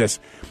to do this.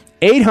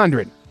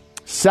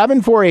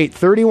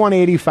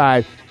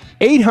 800-748-3185.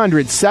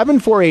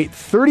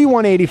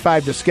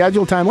 800-748-3185 to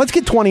schedule time. Let's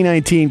get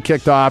 2019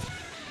 kicked off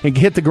and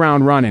hit the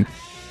ground running.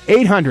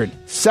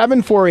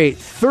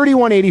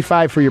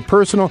 800-748-3185 for your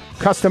personal,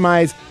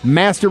 customized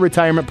master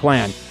retirement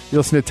plan. You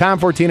listen to Tom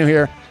Fortino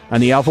here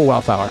on the Alpha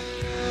Wealth Hour.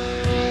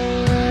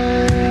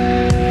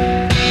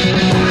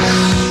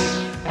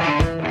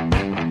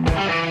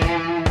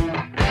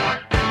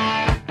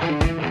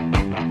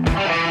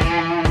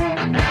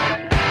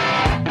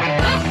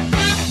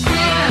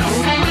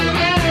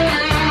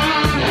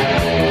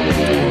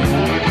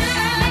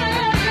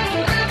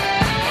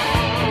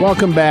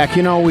 Welcome back.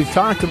 You know,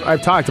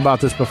 I've talked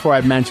about this before.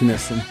 I've mentioned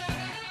this.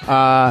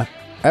 And,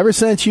 ever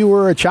since you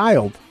were a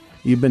child,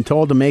 you've been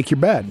told to make your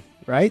bed,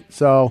 right?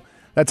 So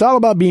that's all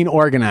about being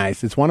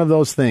organized. It's one of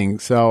those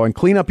things. So, and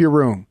clean up your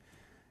room.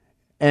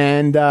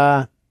 And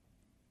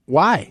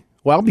why?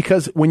 Well,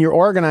 because when you're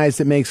organized,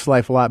 it makes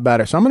life a lot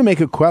better. So I'm going to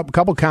make a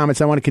couple comments.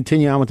 I want to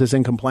continue on with this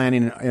income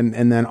planning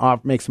and then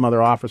make some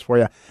other offers for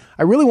you.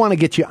 I really want to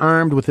get you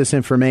armed with this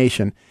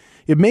information.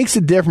 It makes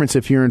a difference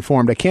if you're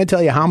informed. I can't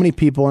tell you how many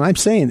people, and I'm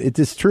saying it's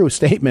a true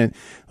statement,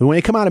 when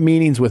they come out of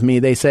meetings with me,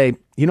 they say,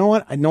 you know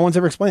what, no one's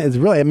ever explained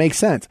it. It makes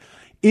sense.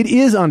 It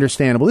is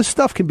understandable. This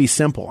stuff can be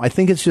simple. I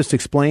think it's just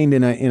explained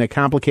in a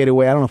complicated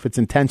way. I don't know if it's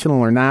intentional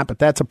or not, but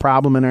that's a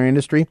problem in our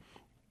industry.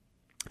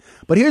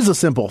 But here's the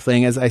simple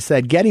thing. As I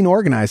said, getting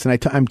organized,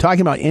 and I'm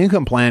talking about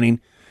income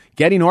planning,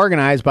 getting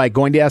organized by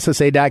going to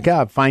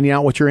SSA.gov, finding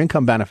out what your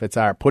income benefits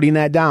are, putting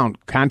that down,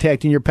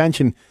 contacting your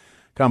pension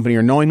company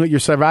or knowing what your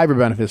survivor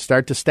benefits,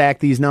 start to stack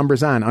these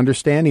numbers on,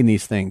 understanding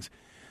these things.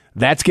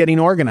 That's getting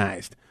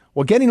organized.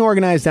 Well, getting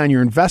organized on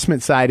your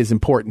investment side is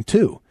important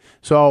too.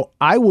 So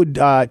I would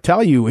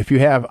tell you, if you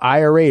have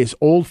IRAs,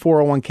 old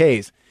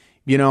 401ks,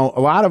 a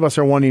lot of us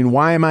are wondering,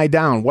 why am I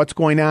down? What's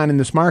going on in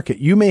this market?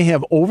 You may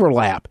have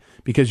overlap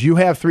because you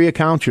have 3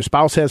 accounts, your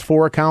spouse has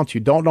 4 accounts,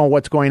 you don't know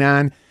what's going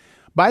on.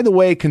 By the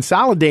way,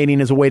 consolidating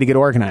is a way to get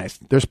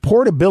organized. There's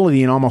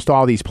portability in almost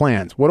all these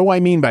plans. What do I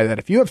mean by that?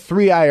 If you have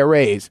 3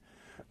 IRAs,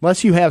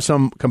 unless you have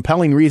some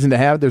compelling reason to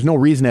have it, there's no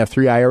reason to have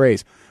 3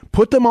 IRAs.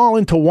 Put them all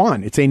into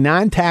one. It's a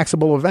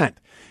non-taxable event.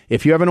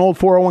 If you have an old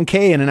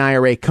 401k and an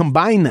IRA,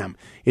 combine them.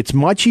 It's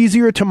much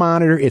easier to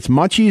monitor. It's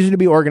much easier to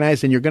be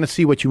organized, and you're going to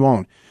see what you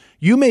own.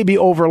 You may be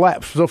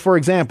overlapped. So, for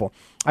example,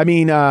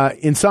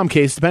 in some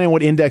cases, depending on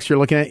what index you're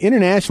looking at,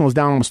 international is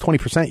down almost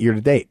 20% year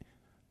to date.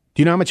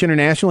 Do you know how much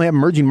international they have?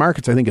 Emerging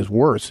markets, I think, is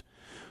worse.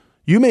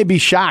 You may be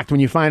shocked when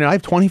you find out I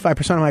have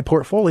 25% of my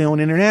portfolio in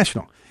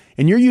international,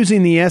 and you're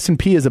using the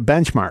S&P as a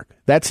benchmark.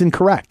 That's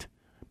incorrect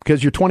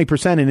because you're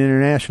 20% in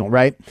international,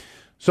 right?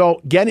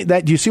 So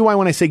do you see why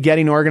when I say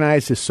getting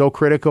organized is so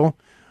critical?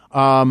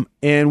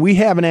 And we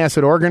have an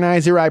asset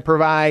organizer I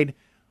provide.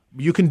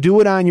 You can do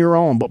it on your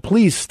own, but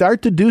please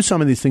start to do some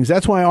of these things.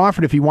 That's why I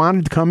offered if you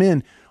wanted to come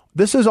in.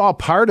 This is all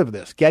part of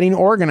this, getting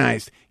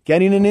organized,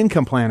 getting an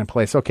income plan in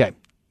place. Okay,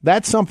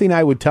 that's something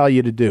I would tell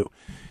you to do.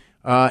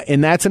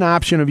 And that's an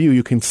option of you.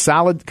 You can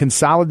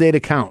consolidate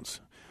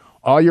accounts.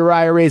 All your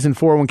IRAs and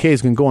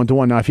 401ks can go into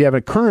one. Now, if you have a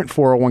current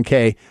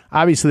 401k,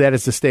 obviously that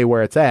is to stay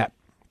where it's at.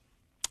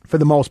 For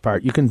the most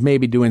part, you can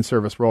maybe do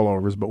in-service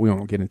rollovers, but we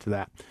won't get into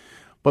that.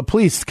 But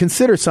please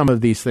consider some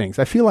of these things.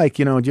 I feel like,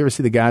 did you ever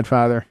see The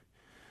Godfather?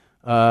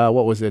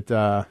 What was it?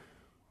 The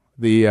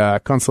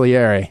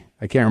Consigliere.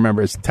 I can't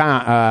remember. It's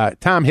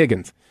Tom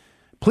Higgins.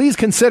 Please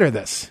consider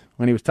this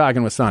when he was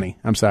talking with Sonny.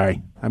 I'm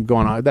sorry. I'm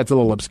going on. That's a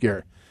little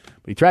obscure.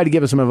 But he tried to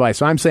give us some advice.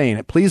 So I'm saying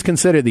it. Please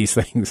consider these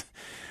things.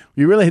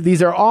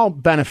 These are all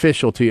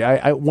beneficial to you.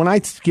 When I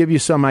give you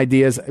some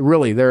ideas,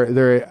 really,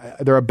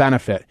 they're a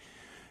benefit.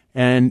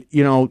 And,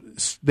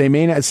 they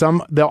may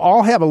not, they'll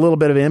all have a little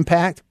bit of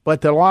impact, but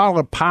they'll all have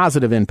a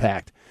positive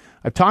impact.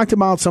 I've talked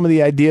about some of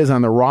the ideas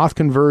on the Roth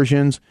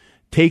conversions,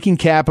 taking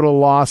capital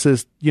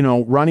losses,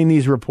 running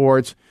these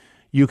reports.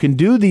 You can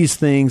do these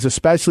things,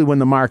 especially when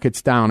the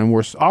market's down. And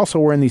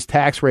we're in these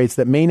tax rates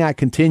that may not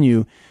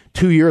continue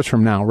 2 years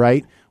from now,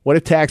 right? What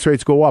if tax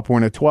rates go up? We're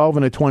in a 12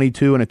 and a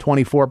 22 and a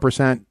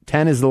 24%.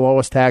 10 is the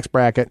lowest tax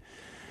bracket.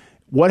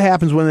 What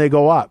happens when they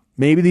go up?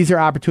 Maybe these are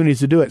opportunities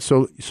to do it.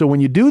 So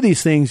when you do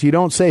these things, you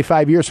don't say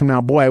 5 years from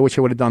now, boy, I wish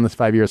I would have done this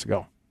 5 years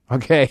ago.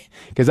 Okay?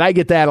 Because I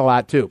get that a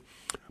lot too.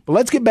 But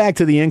let's get back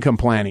to the income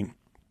planning.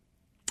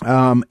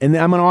 And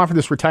I'm going to offer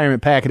this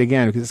retirement packet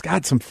again because it's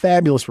got some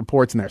fabulous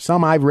reports in there.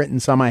 Some I've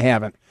written, some I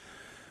haven't.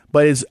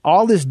 But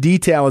all this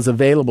detail is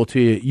available to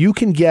you. You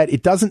can get,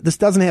 this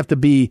doesn't have to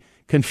be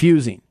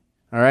confusing.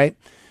 All right?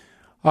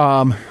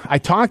 I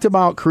talked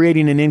about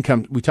creating an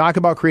income. We talk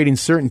about creating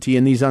certainty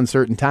in these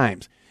uncertain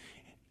times.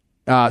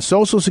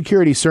 Social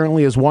Security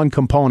certainly is one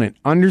component.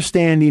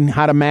 Understanding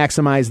how to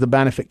maximize the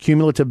benefit,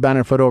 cumulative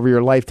benefit over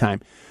your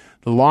lifetime.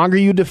 The longer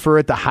you defer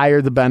it, the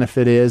higher the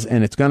benefit is,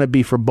 and it's going to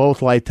be for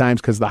both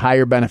lifetimes because the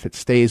higher benefit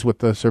stays with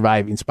the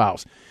surviving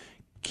spouse.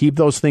 Keep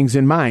those things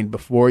in mind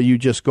before you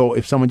just go,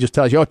 if someone just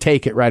tells you,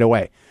 take it right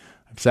away.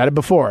 I've said it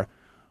before.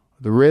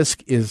 The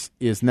risk is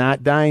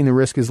not dying, the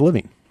risk is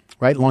living,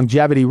 right?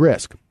 Longevity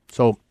risk.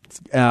 So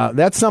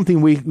that's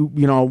something we,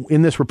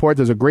 in this report,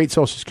 there's a great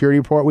Social Security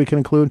report we can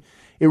include.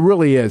 It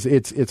really is.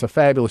 It's a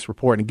fabulous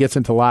report, and it gets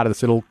into a lot of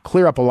this. It'll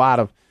clear up a lot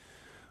of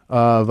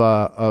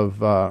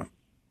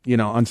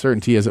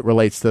uncertainty as it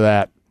relates to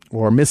that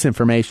or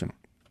misinformation.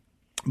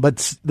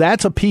 But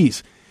that's a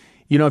piece.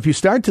 If you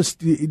start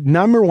to,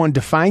 number one,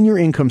 define your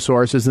income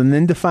sources and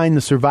then define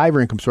the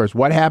survivor income source.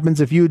 What happens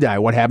if you die?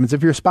 What happens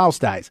if your spouse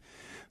dies?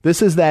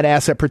 This is that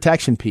asset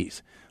protection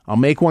piece. I'll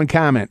make one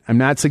comment. I'm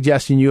not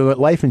suggesting you get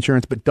life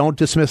insurance, but don't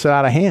dismiss it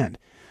out of hand.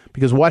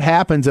 Because what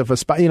happens if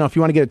if you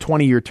want to get a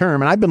 20-year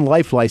term, and I've been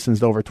life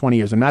licensed over 20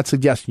 years. I'm not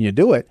suggesting you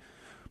do it,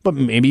 but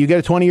maybe you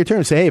get a 20-year term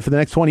and say, hey, for the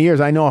next 20 years,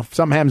 I know if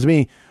something happens to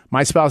me,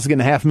 my spouse is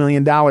getting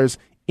 $500,000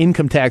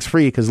 income tax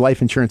free because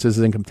life insurance is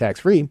income tax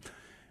free.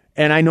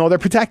 And I know they're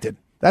protected.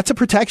 That's a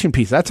protection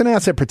piece. That's an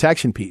asset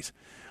protection piece.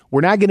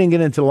 We're not getting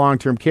into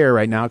long-term care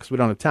right now because we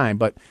don't have time.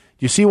 But do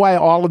you see why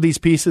all of these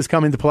pieces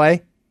come into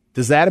play?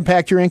 Does that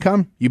impact your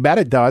income? You bet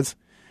it does.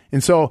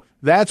 And so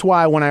that's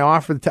why when I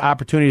offer the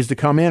opportunities to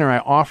come in or I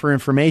offer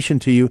information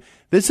to you,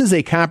 this is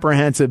a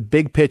comprehensive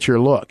big picture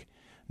look,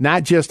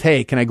 not just,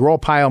 hey, can I grow a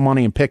pile of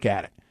money and pick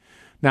at it?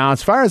 Now,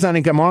 as far as on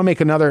income, I want to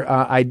make another,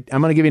 I'm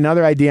going to give you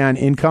another idea on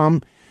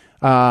income.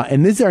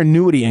 And these are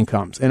annuity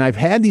incomes. And I've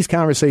had these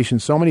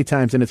conversations so many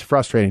times and it's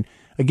frustrating.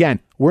 Again,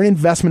 we're an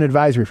investment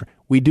advisory firm.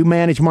 We do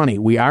manage money.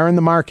 We are in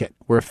the market.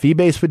 We're a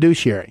fee-based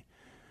fiduciary.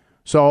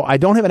 So I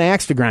don't have an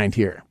axe to grind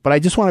here, but I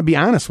just want to be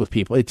honest with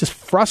people. It just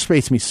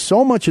frustrates me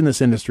so much in this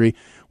industry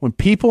when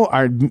people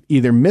are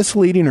either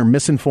misleading or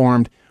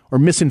misinformed or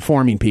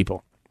misinforming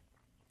people.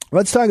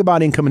 Let's talk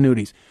about income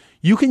annuities.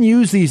 You can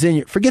use these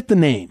forget the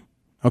name,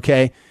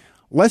 okay?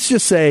 let's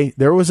just say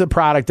there was a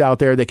product out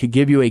there that could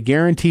give you a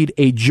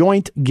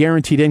joint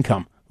guaranteed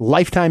income,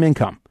 lifetime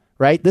income,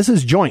 right? This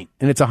is joint,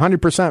 and it's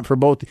 100% for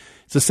both.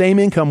 It's the same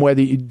income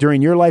whether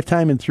during your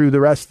lifetime and through the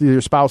rest of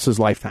your spouse's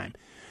lifetime.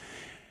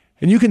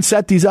 And you can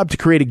set these up to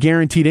create a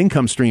guaranteed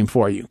income stream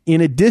for you.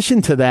 In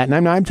addition to that,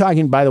 and I'm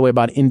talking, by the way,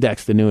 about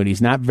indexed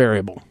annuities, not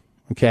variable,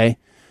 okay?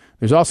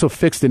 There's also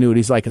fixed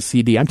annuities like a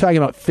CD. I'm talking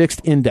about fixed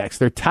index.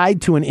 They're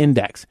tied to an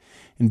index.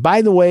 And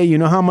by the way, you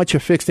know how much a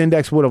fixed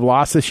index would have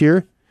lost this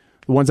year?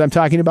 The ones I'm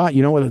talking about,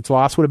 you know what its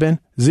loss would have been?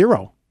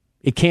 0.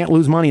 It can't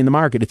lose money in the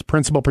market. It's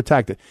principal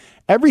protected.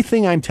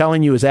 Everything I'm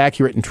telling you is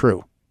accurate and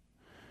true,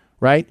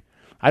 right?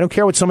 I don't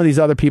care what some of these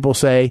other people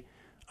say.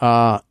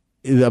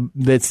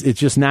 It's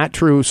just not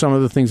true. Some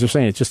of the things they're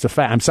saying, it's just a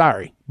fact. I'm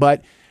sorry.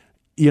 But,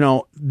 you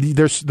know,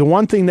 there's the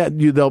one thing that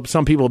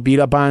some people beat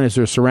up on is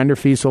their surrender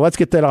fees. So let's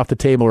get that off the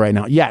table right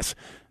now. Yes,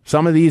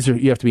 some of these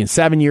you have to be in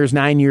 7 years,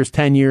 9 years,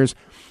 10 years.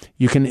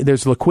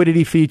 There's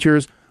liquidity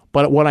features.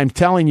 But what I'm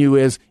telling you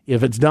is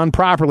if it's done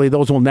properly,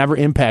 those will never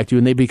impact you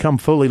and they become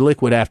fully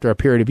liquid after a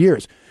period of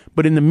years.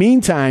 But in the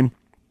meantime,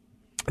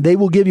 they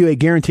will give you a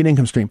guaranteed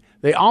income stream.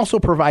 They also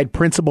provide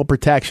principal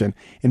protection.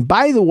 And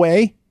by the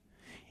way,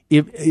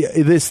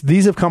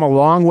 these have come a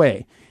long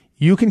way.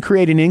 You can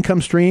create an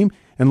income stream,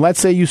 and let's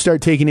say you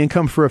start taking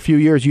income for a few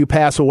years, you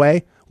pass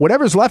away.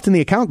 Whatever's left in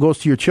the account goes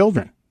to your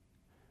children,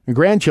 your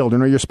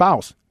grandchildren, or your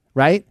spouse,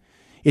 right?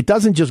 It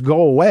doesn't just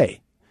go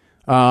away.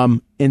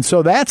 And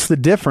so that's the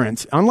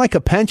difference. Unlike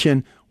a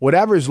pension,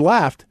 whatever's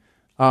left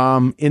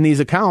in these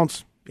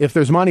accounts, if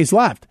there's money's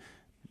left,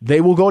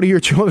 they will go to your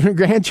children and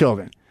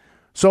grandchildren.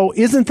 So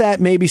isn't that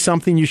maybe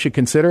something you should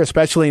consider,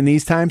 especially in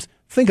these times?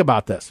 Think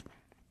about this.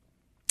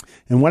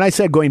 And when I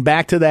said going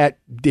back to that,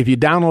 if you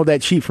download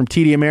that sheet from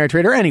TD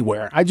Ameritrade or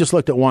anywhere, I just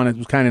looked at one. It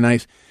was kind of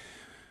nice.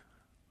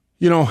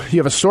 You know, you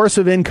have a source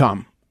of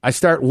income. I'd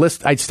start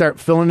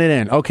filling it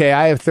in. Okay,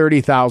 I have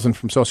 $30,000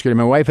 from Social Security.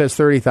 My wife has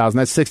 $30,000.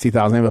 That's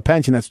 $60,000. I have a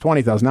pension. That's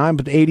 $20,000. Now I'm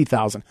at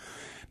 $80,000.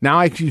 Now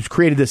I've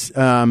created this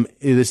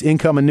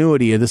income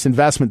annuity, or this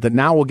investment that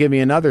now will give me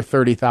another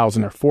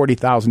 $30,000 or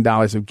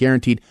 $40,000 of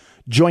guaranteed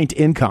joint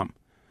income.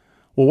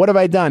 Well, what have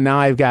I done? Now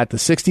I've got the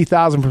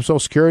 $60,000 from Social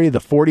Security, the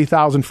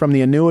 $40,000 from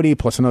the annuity,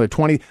 plus another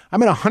 $20,000.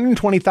 I'm at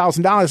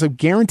 $120,000 of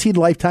guaranteed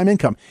lifetime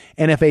income.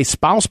 And if a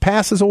spouse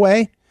passes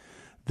away,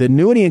 the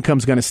annuity income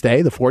is going to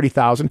stay, the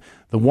 $40,000.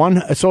 The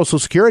one Social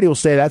Security will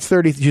stay. That's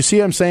 $30,000. You see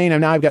what I'm saying?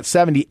 And now I've got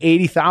 $70,000,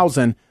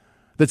 $80,000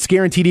 that's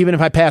guaranteed even if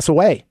I pass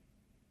away.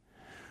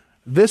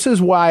 This is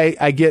why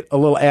I get a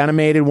little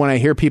animated when I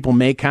hear people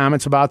make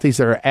comments about these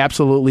that are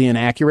absolutely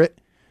inaccurate.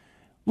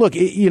 Look,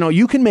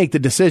 you can make the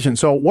decision.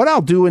 So what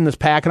I'll do in this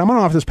packet, I'm going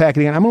to offer this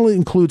packet again. I'm going to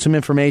include some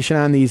information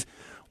on these,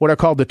 what are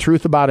called the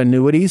truth about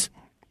annuities,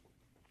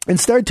 and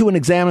start to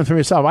examine for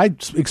yourself. I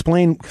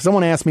explained, because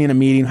someone asked me in a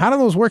meeting, how do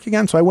those work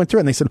again? So I went through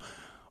it, and they said,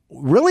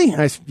 really?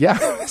 And I said, yeah,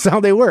 that's how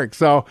they work.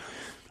 So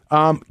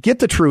get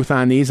the truth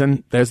on these,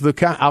 and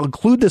I'll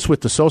include this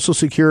with the Social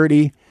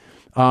Security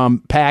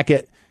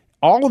packet.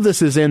 All of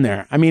this is in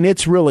there. I mean,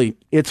 it's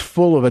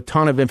full of a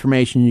ton of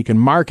information. You can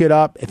mark it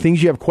up.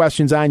 Things you have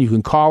questions on, you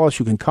can call us,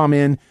 you can come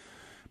in.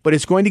 But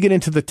it's going to get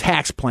into the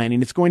tax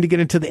planning. It's going to get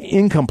into the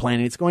income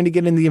planning. It's going to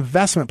get into the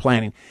investment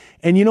planning.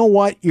 And you know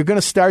what? You're going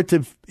to start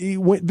to,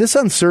 this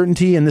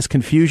uncertainty and this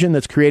confusion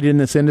that's created in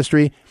this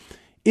industry,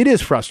 it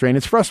is frustrating.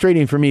 It's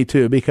frustrating for me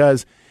too,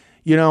 because,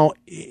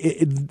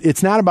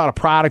 it's not about a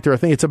product or a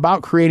thing. It's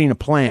about creating a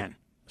plan.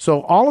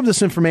 So all of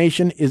this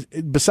information is,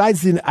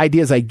 besides the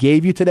ideas I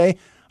gave you today,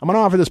 I'm going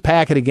to offer this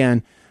packet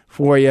again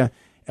for you,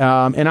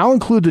 and I'll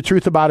include the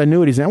truth about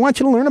annuities. And I want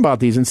you to learn about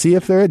these and see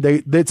if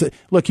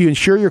look, you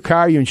insure your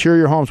car, you insure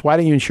your homes. Why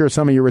don't you insure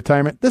some of your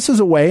retirement? This is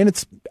a way, and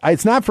it's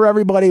not for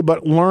everybody,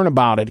 but learn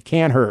about it. It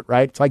can't hurt,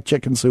 right? It's like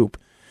chicken soup.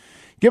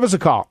 Give us a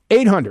call,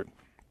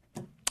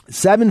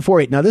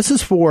 800-748. Now, this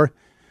is for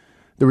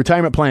the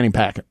retirement planning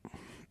packet.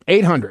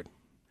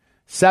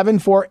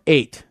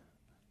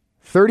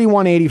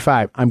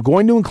 800-748-3185. I'm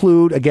going to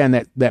include,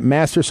 again, that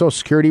master Social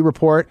Security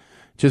report.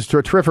 Just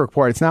a terrific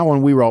report. It's not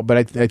one we wrote, but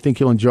I think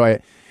you'll enjoy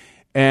it.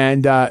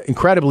 And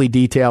incredibly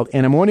detailed.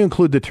 And I'm going to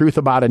include the truth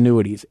about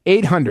annuities.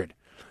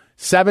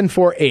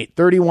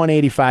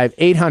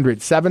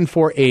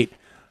 800-748-3185.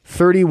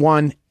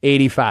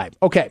 800-748-3185.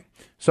 Okay.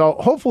 So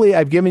hopefully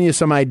I've given you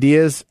some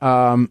ideas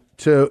and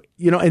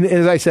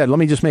as I said, let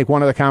me just make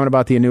one other comment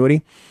about the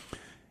annuity.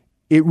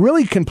 It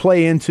really can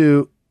play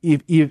into,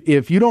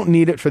 if you don't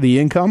need it for the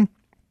income,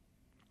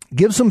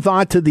 give some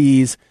thought to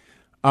these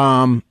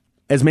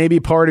as maybe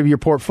part of your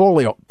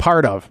portfolio.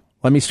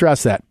 Let me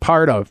stress that,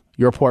 part of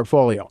your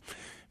portfolio.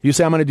 If you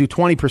say I'm going to do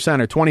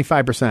 20% or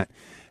 25%,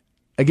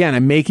 again,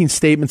 I'm making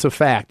statements of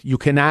fact. You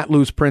cannot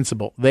lose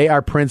principal. They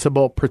are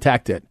principal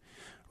protected,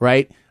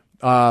 right?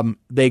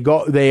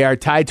 They are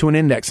tied to an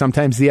index,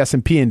 sometimes the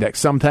S&P index.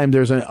 Sometimes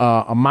there's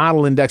a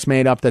model index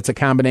made up that's a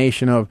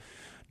combination of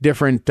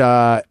different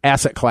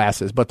asset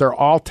classes, but they're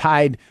all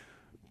tied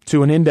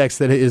to an index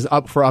that is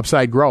up for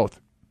upside growth.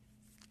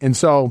 And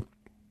so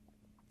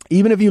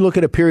even if you look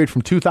at a period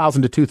from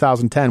 2000 to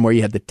 2010 where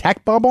you had the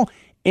tech bubble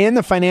and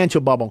the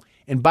financial bubble,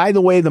 and by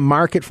the way, the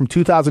market from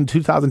 2000 to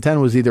 2010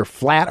 was either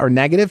flat or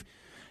negative,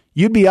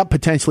 you'd be up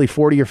potentially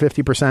 40 or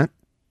 50%.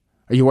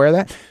 Are you aware of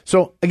that?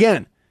 So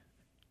again,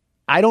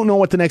 I don't know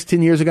what the next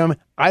 10 years are going to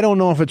be. I don't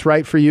know if it's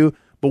right for you,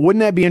 but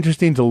wouldn't that be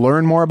interesting to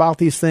learn more about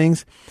these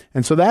things?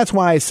 And so that's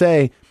why I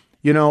say,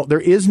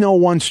 there is no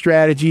one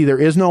strategy. There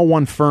is no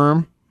one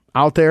firm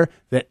out there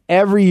that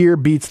every year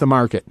beats the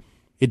market.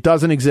 It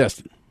doesn't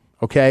exist.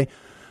 Okay.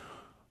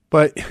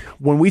 But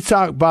when we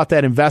talk about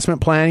that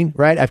investment planning,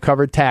 right, I've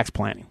covered tax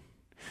planning.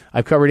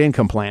 I've covered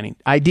income planning,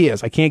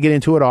 ideas. I can't get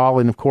into it all.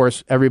 And of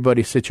course,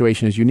 everybody's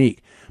situation is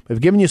unique. But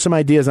I've given you some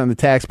ideas on the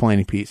tax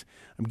planning piece.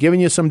 I'm giving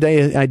you some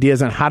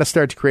ideas on how to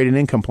start to create an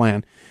income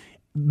plan.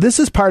 This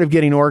is part of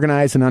getting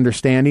organized and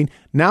understanding.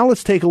 Now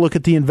let's take a look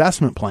at the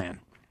investment plan,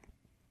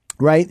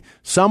 right?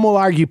 Some will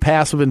argue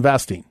passive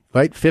investing,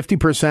 right?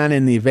 50%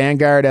 in the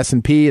Vanguard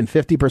S&P and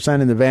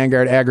 50% in the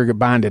Vanguard Aggregate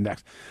Bond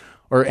Index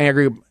or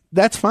aggregate.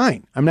 That's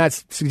fine. I'm not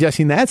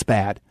suggesting that's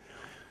bad.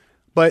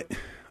 But,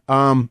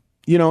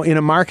 in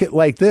a market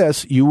like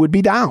this, you would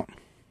be down.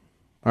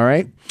 All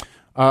right.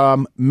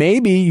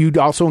 Maybe you'd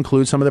also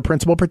include some of the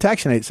principal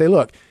protection. I'd say,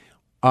 look,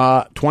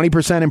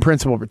 20% in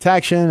principal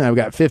protection. I've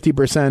got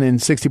 50% and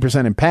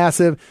 60% in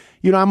passive.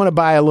 I'm going to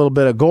buy a little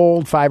bit of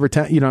gold, 5 or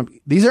 10.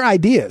 These are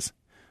ideas.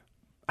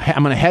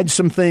 I'm going to hedge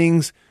some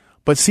things,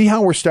 but see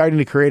how we're starting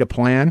to create a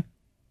plan.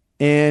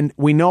 And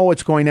we know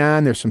what's going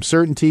on. There's some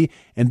certainty.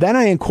 And then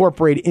I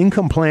incorporate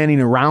income planning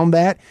around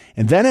that.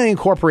 And then I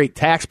incorporate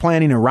tax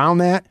planning around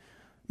that.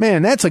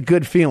 Man, that's a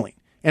good feeling.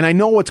 And I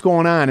know what's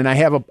going on. And I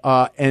have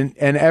and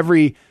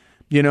every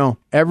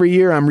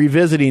year I'm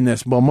revisiting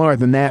this. Well, more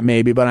than that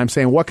maybe, but I'm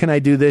saying, what can I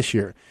do this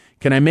year?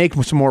 Can I make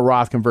some more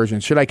Roth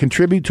conversions? Should I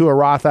contribute to a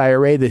Roth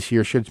IRA this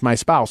year? Should my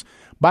spouse?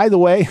 By the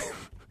way,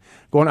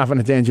 going off on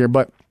a tangent here,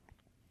 but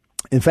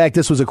in fact,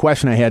 this was a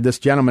question I had. This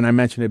gentleman I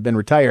mentioned had been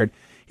retired.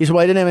 He said,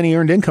 well, I didn't have any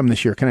earned income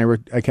this year. Can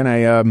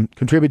I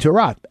contribute to a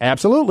Roth?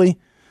 Absolutely.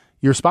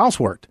 Your spouse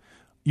worked.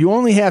 You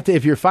only have to,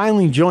 if you're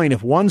filing joint,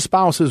 if one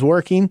spouse is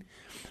working,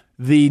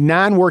 the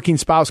non-working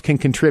spouse can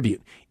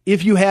contribute.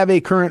 If you have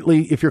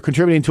if you're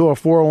contributing to a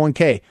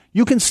 401k,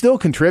 you can still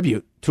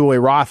contribute to a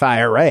Roth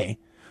IRA.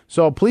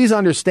 So please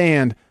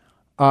understand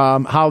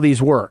how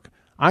these work.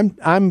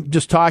 I'm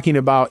just talking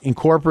about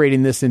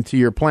incorporating this into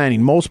your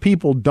planning. Most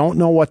people don't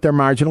know what their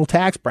marginal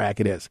tax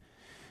bracket is.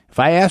 If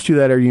I asked you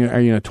that, are you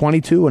in a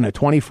 22 and a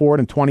 24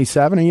 and a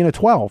 27? Are you in a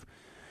 12?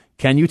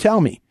 Can you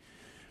tell me?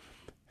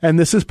 And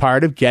this is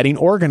part of getting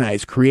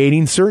organized,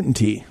 creating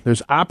certainty.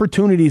 There's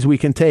opportunities we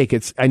can take.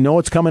 I know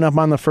it's coming up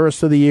on the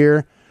first of the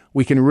year.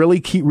 We can really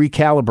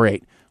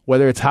recalibrate,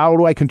 whether it's how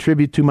do I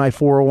contribute to my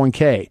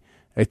 401k.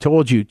 I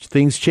told you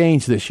things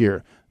changed this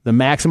year. The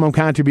maximum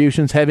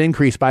contributions have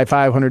increased by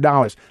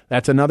 $500.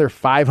 That's another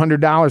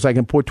 $500 I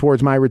can put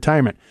towards my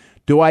retirement.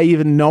 Do I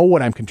even know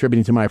what I'm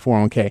contributing to my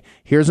 401k?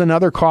 Here's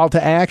another call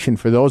to action.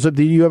 For those of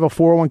you who have a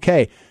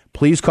 401k,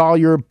 please call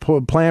your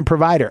plan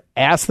provider.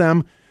 Ask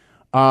them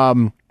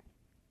about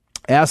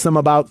the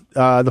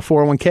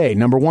 401k.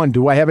 Number one,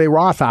 do I have a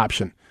Roth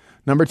option?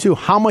 Number two,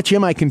 how much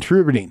am I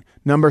contributing?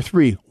 Number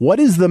three, what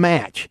is the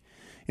match?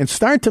 And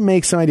start to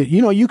make some idea.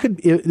 You could,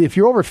 if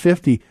you're over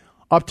 50,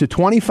 up to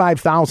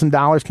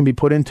 $25,000 can be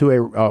put into a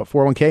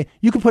 401k.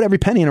 You can put every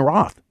penny in a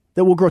Roth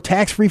that will grow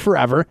tax-free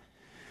forever.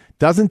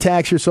 Doesn't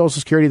tax your Social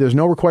Security. There's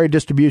no required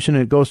distribution,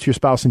 and it goes to your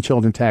spouse and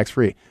children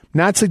tax-free.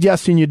 Not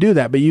suggesting you do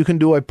that, but you can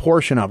do a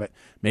portion of it.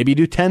 Maybe you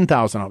do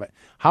 10,000 of it.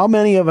 How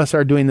many of us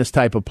are doing this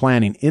type of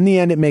planning? In the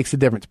end, it makes a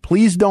difference.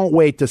 Please don't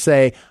wait to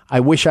say,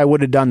 I wish I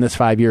would have done this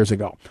 5 years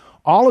ago.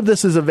 All of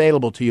this is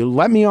available to you.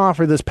 Let me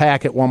offer this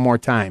packet one more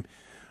time.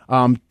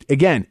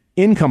 Again,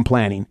 income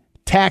planning,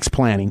 tax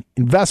planning,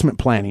 investment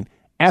planning,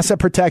 asset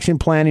protection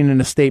planning, and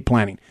estate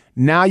planning.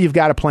 Now you've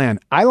got a plan.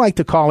 I like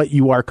to call it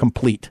you are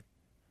complete.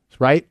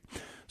 Right?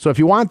 So if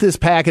you want this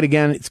packet,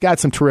 again, it's got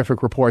some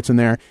terrific reports in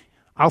there.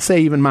 I'll say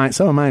even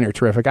some of mine are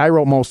terrific. I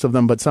wrote most of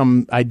them, but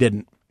some I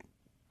didn't.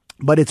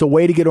 But it's a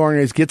way to get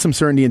organized, get some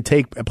certainty, and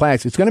take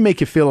plans. It's going to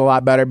make you feel a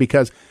lot better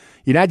because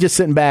you're not just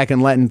sitting back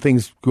and letting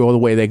things go the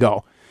way they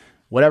go.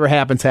 Whatever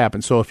happens,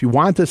 happens. So if you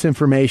want this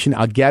information,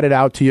 I'll get it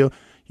out to you.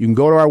 You can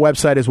go to our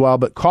website as well,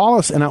 but call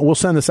us and we'll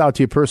send this out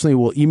to you personally.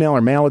 We'll email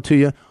or mail it to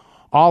you.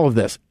 All of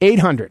this.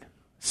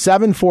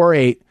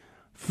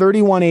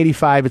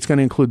 800-748-3185. It's going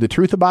to include the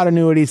truth about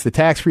annuities, the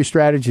tax-free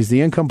strategies,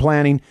 the income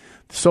planning,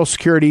 the Social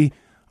Security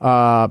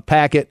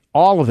packet,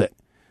 all of it.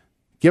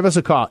 Give us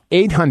a call.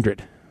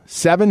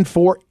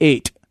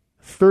 800-748-3185.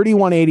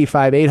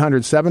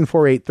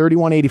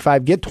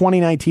 800-748-3185. Get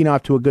 2019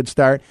 off to a good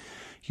start.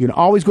 You can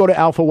always go to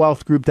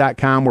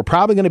alphawealthgroup.com. We're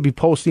probably going to be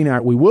posting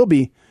our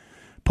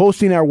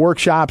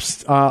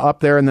workshops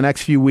up there in the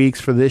next few weeks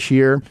for this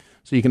year.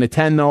 So you can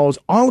attend those.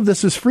 All of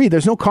this is free.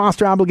 There's no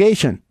cost or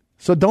obligation.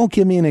 So don't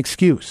give me an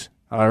excuse.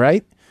 All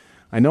right.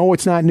 I know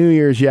it's not New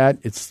Year's yet.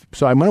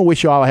 So I'm going to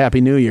wish you all a happy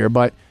New Year,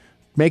 but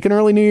make an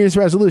early New Year's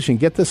resolution.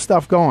 Get this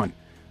stuff going.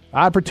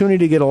 Opportunity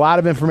to get a lot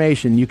of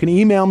information. You can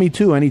email me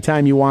too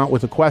anytime you want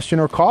with a question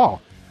or call.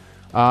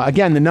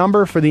 Again, the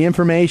number for the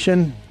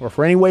information or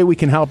for any way we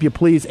can help you,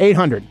 please,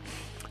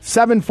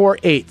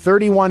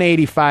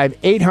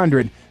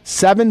 800-748-3185.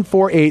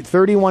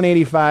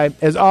 800-748-3185.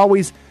 As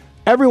always,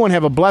 everyone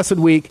have a blessed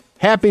week.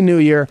 Happy New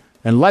Year,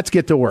 and let's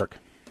get to work.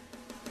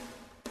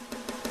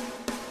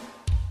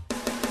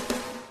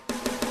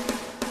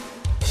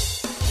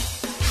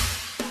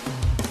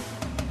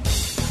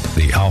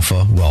 The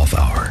Alpha Wealth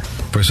Hour,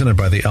 presented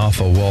by the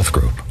Alpha Wealth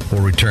Group,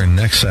 will return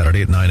next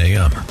Saturday at 9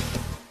 a.m.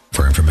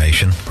 For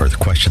information or the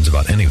questions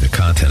about any of the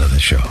content of the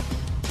show,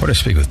 or to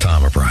speak with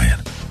Tom or Brian,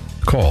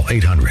 call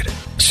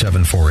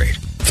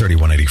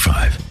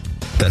 800-748-3185.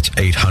 That's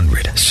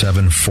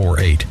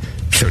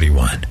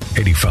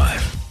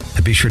 800-748-3185.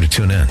 And be sure to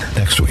tune in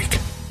next week.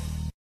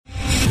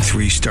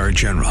 3-star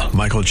General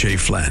Michael J.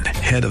 Flynn,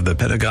 head of the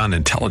Pentagon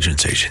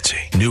Intelligence Agency,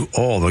 knew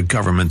all the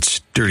government's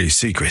dirty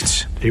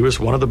secrets. He was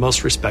one of the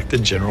most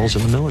respected generals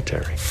in the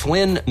military.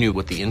 Flynn knew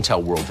what the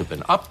intel world had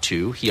been up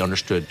to. He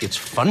understood its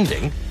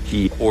funding.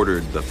 He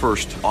ordered the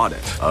first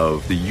audit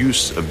of the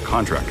use of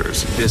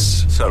contractors.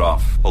 This set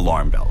off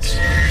alarm bells.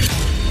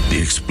 The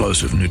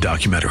explosive new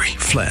documentary,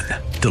 Flynn,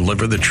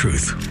 Deliver the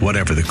Truth,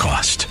 Whatever the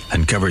Cost,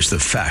 uncovers the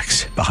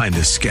facts behind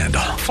this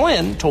scandal.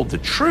 Flynn told the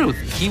truth.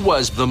 He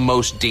was the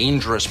most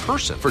dangerous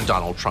person for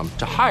Donald Trump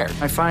to hire.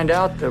 I find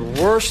out the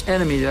worst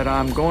enemy that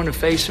I'm going to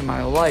face in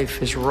my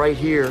life is right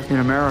here in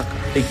America.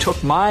 They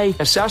took my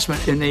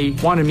assessment and they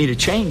wanted me to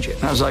change it.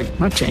 And I was like, I'm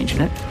not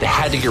changing it. They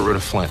had to get rid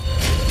of Flynn.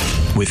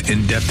 With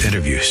in-depth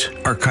interviews,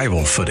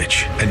 archival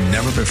footage, and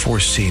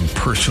never-before-seen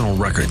personal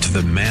records of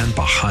the man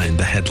behind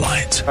the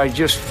headlines. I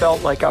just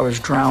felt like I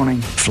was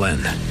drowning. Flynn,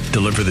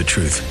 Deliver the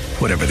Truth,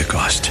 Whatever the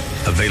Cost.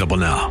 Available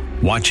now.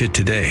 Watch it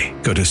today.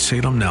 Go to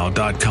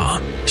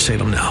salemnow.com.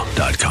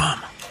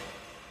 salemnow.com.